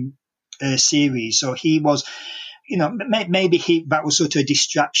original series. So he was... maybe that was sort of a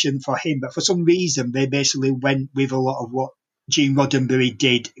distraction for him, but for some reason they basically went with a lot of what Gene Roddenberry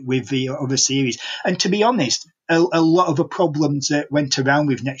did with the other series. And to be honest, a lot of the problems that went around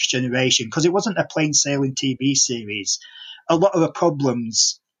with Next Generation, because it wasn't a plain sailing TV series, a lot of the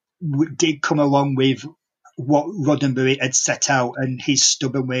problems did come along with what Roddenberry had set out and his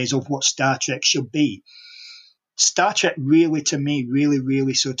stubborn ways of what Star Trek should be. Star Trek really, to me,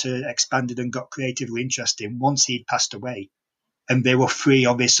 really sort of expanded and got creatively interesting once he'd passed away. And they were free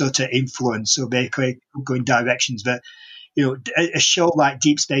of his sort of influence, so they could go in directions that a show like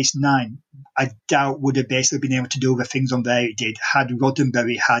Deep Space Nine, I doubt would have basically been able to do the things on there it did had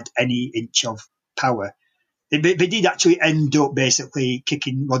Roddenberry had any inch of power. They did actually end up basically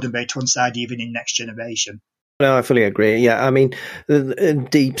kicking Roddenberry to one side even in Next Generation. No, I fully agree. Yeah, I mean,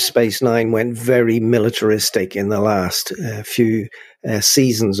 Deep Space Nine went very militaristic in the last few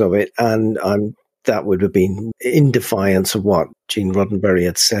seasons of it, and that would have been in defiance of what Gene Roddenberry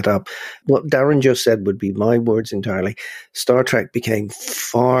had set up. What Darren just said would be my words entirely. Star Trek became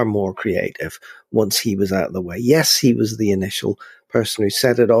far more creative once he was out of the way. Yes, he was the initial person who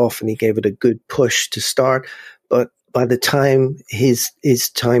set it off and he gave it a good push to start, but by the time his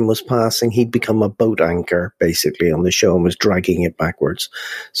time was passing, he'd become a boat anchor basically on the show and was dragging it backwards.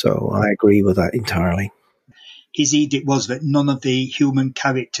 So I agree with that entirely. His edict was that none of the human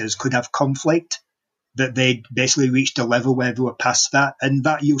characters could have conflict, that they'd basically reached a level where they were past that, and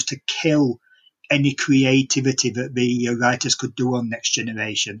that used to kill any creativity that the writers could do on Next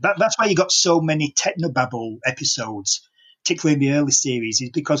Generation. That's why you got so many technobabble episodes, particularly in the early series, is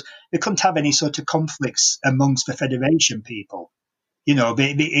because they couldn't have any sort of conflicts amongst the Federation people.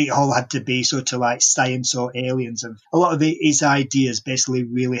 It all had to be sort of like science or aliens, and a lot of his ideas basically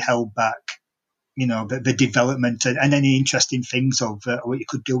really held back, the development and any interesting things of what you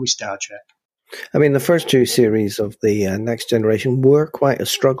could do with Star Trek. I mean, the first two series of the Next Generation were quite a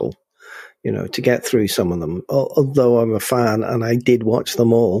struggle, to get through some of them. Although I'm a fan and I did watch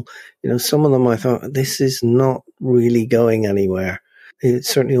them all, some of them I thought, this is not really going anywhere. It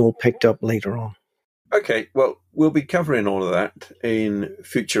certainly all picked up later on. Okay, well, we'll be covering all of that in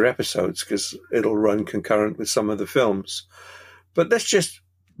future episodes because it'll run concurrent with some of the films. But let's just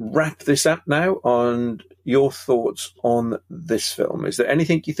wrap this up now on your thoughts on this film. Is there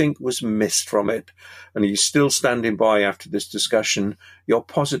anything you think was missed from it? And are you still standing by after this discussion your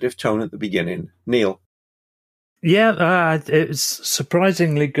positive tone at the beginning? Neil? Yeah, it was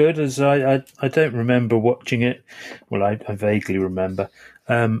surprisingly good, as I don't remember watching it. Well, I vaguely remember.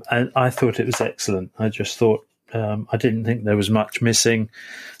 And I thought it was excellent. I just thought, I didn't think there was much missing.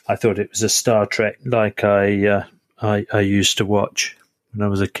 I thought it was a Star Trek like I used to watch when I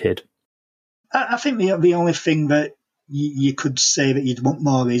was a kid. I think the only thing that you could say that you'd want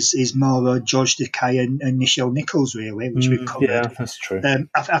more is more George Takei and Nichelle Nichols, really, which we've covered. Yeah, that's true.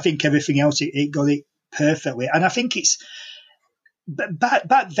 I think everything else, it got it perfectly. And I think it's...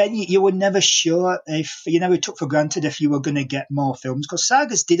 Back then, you were never sure if... You never took for granted if you were going to get more films, because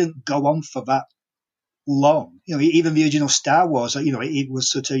sagas didn't go on for that long. Even the original Star Wars, it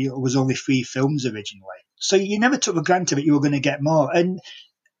was it was only 3 films originally. So you never took for granted that you were going to get more. And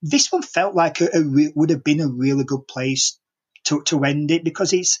this one felt like would have been a really good place to end it,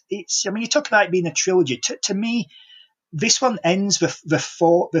 because it's. I mean, you talk about it being a trilogy. To me, this one ends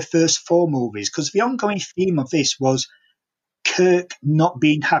the first 4 movies, because the ongoing theme of this was Kirk not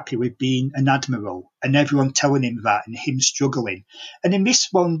being happy with being an admiral and everyone telling him that and him struggling. And in this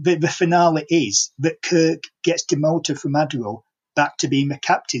one, the finale is that Kirk gets demoted from admiral back to being the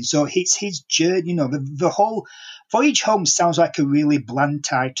captain. So it's his journey. The whole Voyage Home sounds like a really bland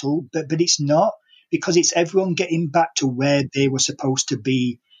title, but it's not, because it's everyone getting back to where they were supposed to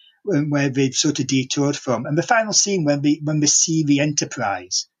be and where they've sort of detoured from. And the final scene when they see the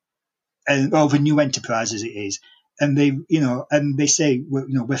Enterprise, or the new Enterprise as it is, and they say,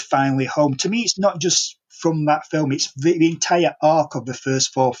 we're finally home. To me, it's not just from that film; it's the entire arc of the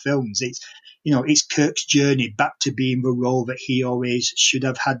first 4 films. It's Kirk's journey back to being the role that he always should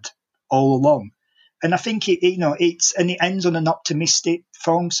have had all along. And I think it ends on an optimistic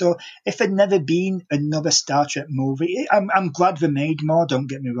form. So if there'd never been another Star Trek movie, I'm glad they made more. Don't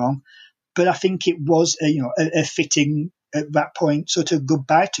get me wrong, but I think it was a fitting at that point sort of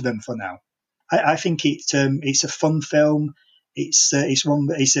goodbye to them for now. I think it's a fun film. It's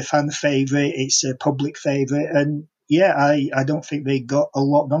a fan favorite. It's a public favorite, and yeah, I don't think they got a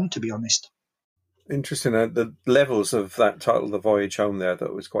lot wrong, to be honest. Interesting. The levels of that title, The Voyage Home, there,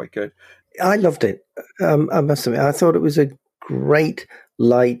 that was quite good. I loved it. I must admit, I thought it was a great,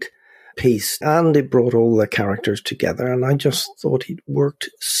 light piece, and it brought all the characters together, and I just thought it worked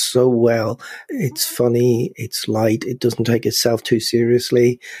so well. It's funny, it's light, it doesn't take itself too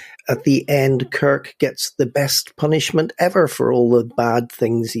seriously. At the end, Kirk gets the best punishment ever for all the bad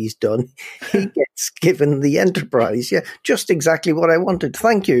things he's done. He gets given the Enterprise. Yeah, just exactly what I wanted.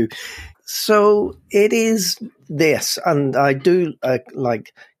 Thank you. So it is this, and I do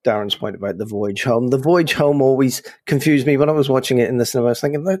like Darren's point about The Voyage Home. The Voyage Home always confused me when I was watching it in the cinema. I was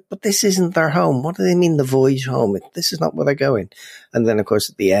thinking, but this isn't their home. What do they mean, The Voyage Home? This is not where they're going. And then, of course,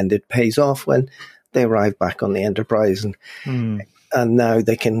 at the end, it pays off when they arrive back on the Enterprise, and now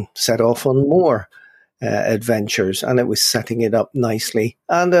they can set off on more adventures, and it was setting it up nicely.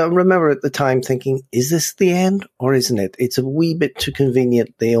 And I remember at the time thinking, is this the end or isn't it? It's a wee bit too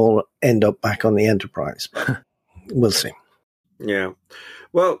convenient. They all end up back on the Enterprise. But we'll see. Yeah.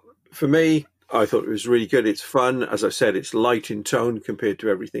 Well, for me, I thought it was really good. It's fun. As I said, it's light in tone compared to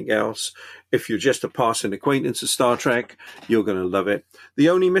everything else. If you're just a passing acquaintance of Star Trek, you're going to love it. The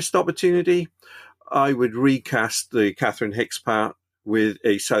only missed opportunity, I would recast the Catherine Hicks part with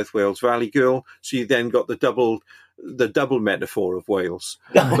a South Wales Valley girl. So you then got the double metaphor of Wales.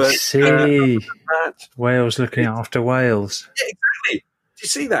 I see. Wales looking after Wales. Yeah, exactly. Did you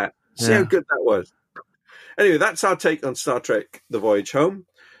see that? See Yeah. how good that was? Anyway, that's our take on Star Trek The Voyage Home.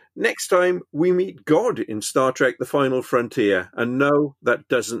 Next time, we meet God in Star Trek The Final Frontier. And no, that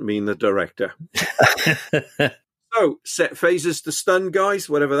doesn't mean the director. So, set phases to stun, guys,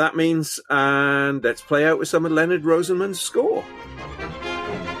 whatever that means. And let's play out with some of Leonard Rosenman's score.